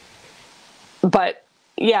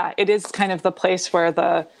yeah, it is kind of the place where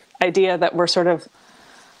the idea that we're sort of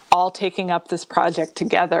all taking up this project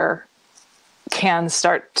together can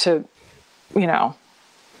start to,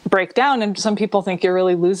 break down. And some people think you're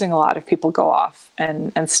really losing a lot if people go off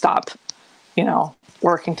and stop,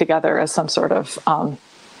 working together as some sort of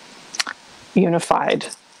unified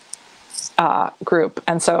group.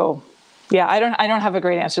 And so, yeah, I don't have a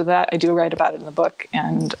great answer to that. I do write about it in the book,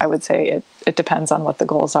 and I would say it depends on what the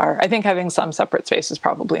goals are. I think having some separate space is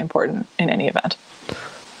probably important in any event.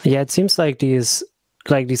 Yeah, it seems like these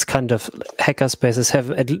kind of hackerspaces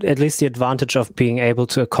have at least the advantage of being able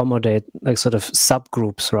to accommodate like sort of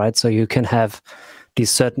subgroups, right? So you can have these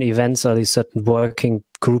certain events or these certain working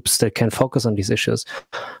groups that can focus on these issues.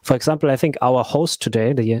 For example, I think our host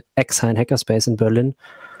today, the Exhain Hackerspace in Berlin,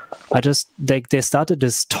 they started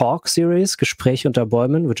this talk series, Gespräche unter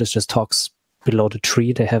Bäumen, which is just talks below the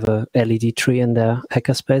tree. They have a LED tree in their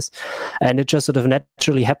hackerspace. And it just sort of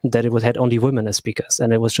naturally happened that it had only women as speakers.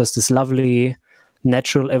 And it was just this lovely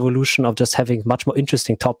natural evolution of just having much more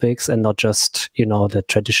interesting topics and not just, the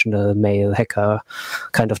traditional male hacker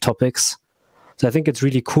kind of topics. So I think it's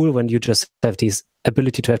really cool when you just have these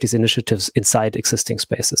ability to have these initiatives inside existing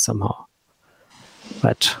spaces somehow.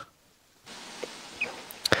 But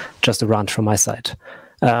just a rant from my side.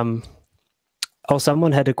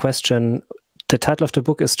 Someone had a question. The title of the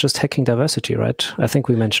book is just Hacking Diversity, right? I think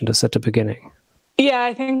we mentioned this at the beginning. Yeah,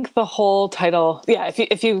 I think the whole title,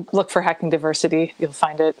 if you look for Hacking Diversity, you'll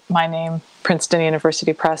find it. My name, Princeton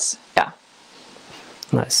University Press. Yeah.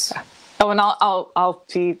 Nice. Oh, and I'll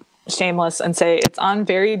be shameless and say it's on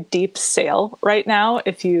very deep sale right now.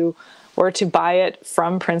 If you were to buy it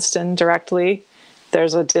from Princeton directly,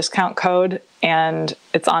 there's a discount code, and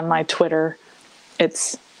it's on my Twitter. I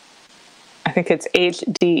think it's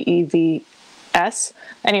HDEVS.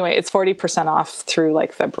 Anyway, it's 40% off through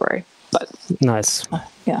like February. But nice.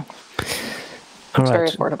 Yeah. All it's right. very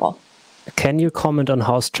affordable. Can you comment on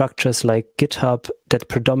how structures like GitHub that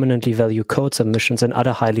predominantly value code submissions and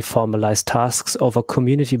other highly formalized tasks over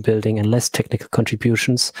community building and less technical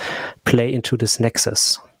contributions play into this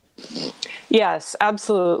nexus? Yes,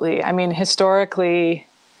 absolutely. I mean, historically,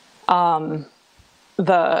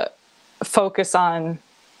 the focus on,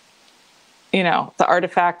 the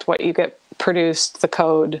artifact, what you get produced, the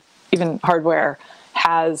code, even hardware,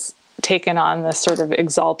 has taken on this sort of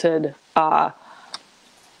exalted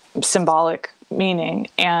symbolic meaning,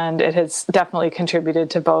 and it has definitely contributed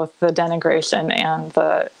to both the denigration and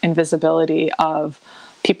the invisibility of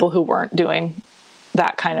people who weren't doing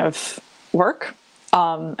that kind of work,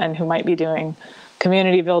 and who might be doing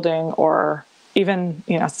community building or even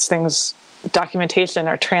things, documentation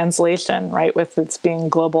or translation, right, with its being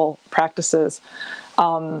global practices,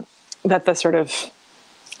 that the sort of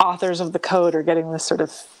authors of the code are getting this sort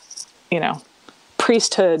of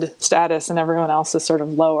priesthood status, and everyone else is sort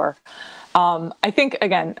of lower. I think,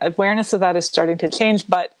 again, awareness of that is starting to change,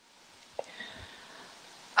 but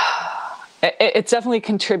it's definitely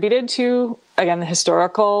contributed to, again, the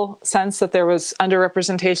historical sense that there was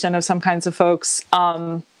underrepresentation of some kinds of folks.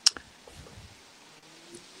 And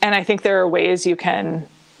I think there are ways you can,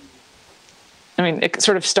 it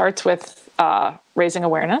sort of starts with raising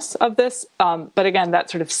awareness of this. But again, that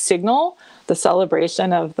sort of signal, the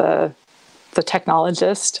celebration of the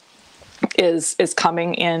technologist is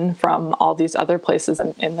coming in from all these other places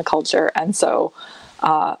in the culture. And so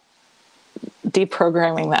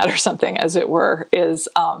deprogramming that, or something, as it were, is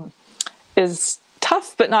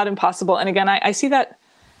tough, but not impossible. And again, I see that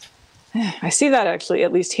actually,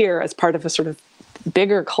 at least here, as part of a sort of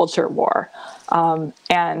bigger culture war.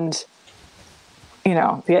 And,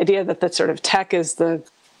 the idea that sort of tech is the,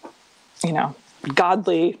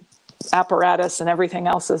 godly apparatus and everything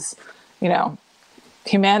else is,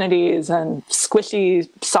 humanities and squishy,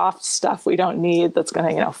 soft stuff we don't need that's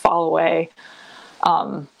going to, fall away.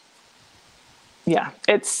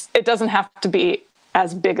 It doesn't have to be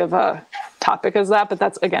as big of a topic as that, but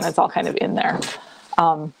that's, again, it's all kind of in there.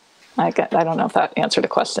 I don't know if that answered a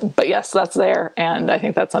question, but yes, that's there. And I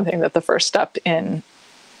think that's something that the first step in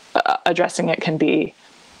addressing it can be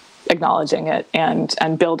acknowledging it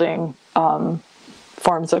and building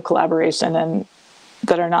forms of collaboration, and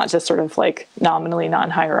that are not just sort of like nominally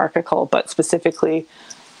non-hierarchical, but specifically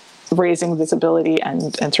raising visibility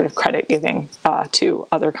and sort of credit giving to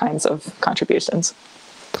other kinds of contributions.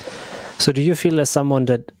 So do you feel, as someone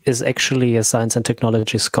that is actually a science and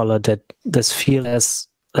technology scholar, that this field is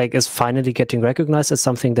finally getting recognized as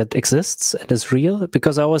something that exists and is real?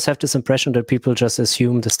 Because I always have this impression that people just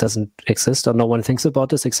assume this doesn't exist, or no one thinks about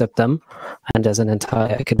this except them, and there's an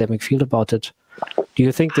entire academic field about it. Do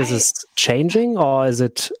you think this is changing, or is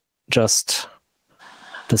it just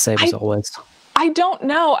the same as always? I don't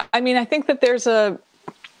know. I think that there's a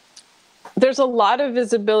lot of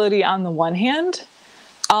visibility on the one hand,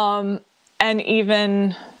 and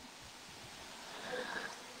even,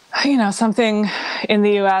 something in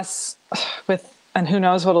the US and who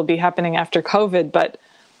knows what'll be happening after COVID, but,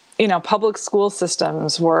 public school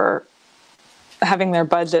systems were having their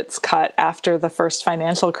budgets cut after the first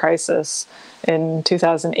financial crisis in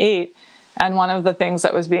 2008. And one of the things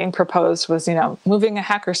that was being proposed was, moving a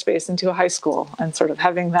hackerspace into a high school and sort of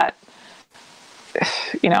having that,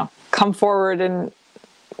 come forward and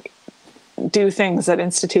do things that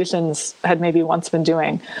institutions had maybe once been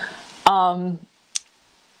doing.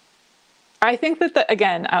 I think that,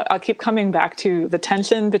 again, I'll keep coming back to the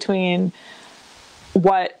tension between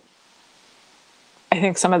what I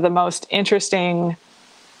think some of the most interesting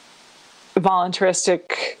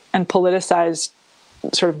voluntaristic and politicized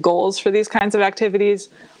sort of goals for these kinds of activities,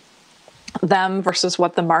 them versus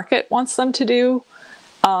what the market wants them to do,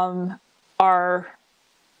 are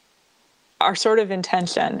sort of in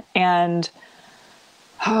tension. And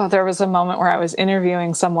there was a moment where I was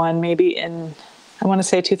interviewing someone, maybe in, I want to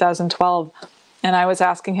say 2012, and I was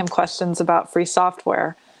asking him questions about free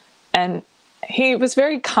software. And he was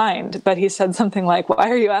very kind, but he said something like,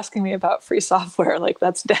 "Why are you asking me about free software? Like,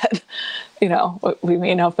 that's dead. We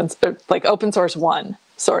mean open source one,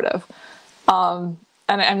 sort of." And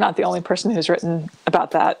I'm not the only person who's written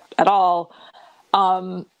about that at all.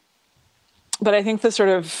 But I think the sort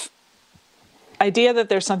of idea that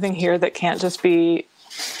there's something here that can't just be,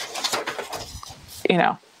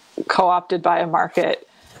 co-opted by a market.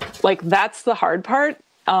 Like, that's the hard part.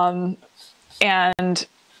 And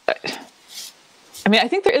I mean, I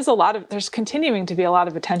think there's continuing to be a lot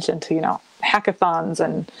of attention to, you know, hackathons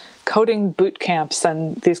and coding boot camps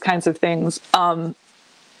and these kinds of things.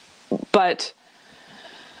 But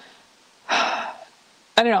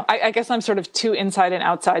I don't know. I guess I'm sort of too inside and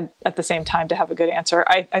outside at the same time to have a good answer.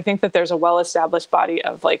 I think that there's a well-established body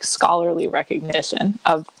of like scholarly recognition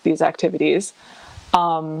of these activities.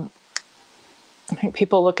 I think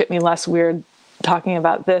people look at me less weird talking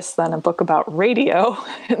about this than a book about radio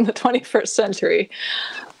in the 21st century.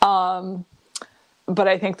 But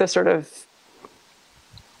I think the sort of,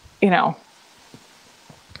 you know,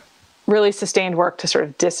 really sustained work to sort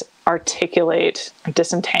of disarticulate or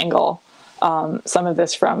disentangle some of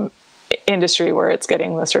this from industry where it's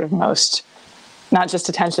getting the sort of most, not just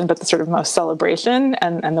attention, but the sort of most celebration,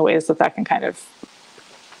 and the ways that that can kind of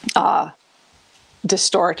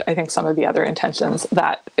distort, I think, some of the other intentions,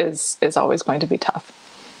 that is always going to be tough.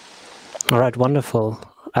 All right, wonderful.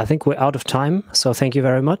 I think we're out of time, so thank you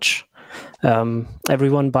very much.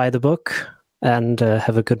 Everyone buy the book and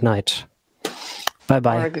have a good night.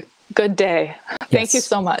 Bye-bye. Or a good day. Yes. Thank you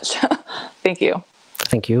so much. Thank you.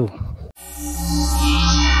 Thank you.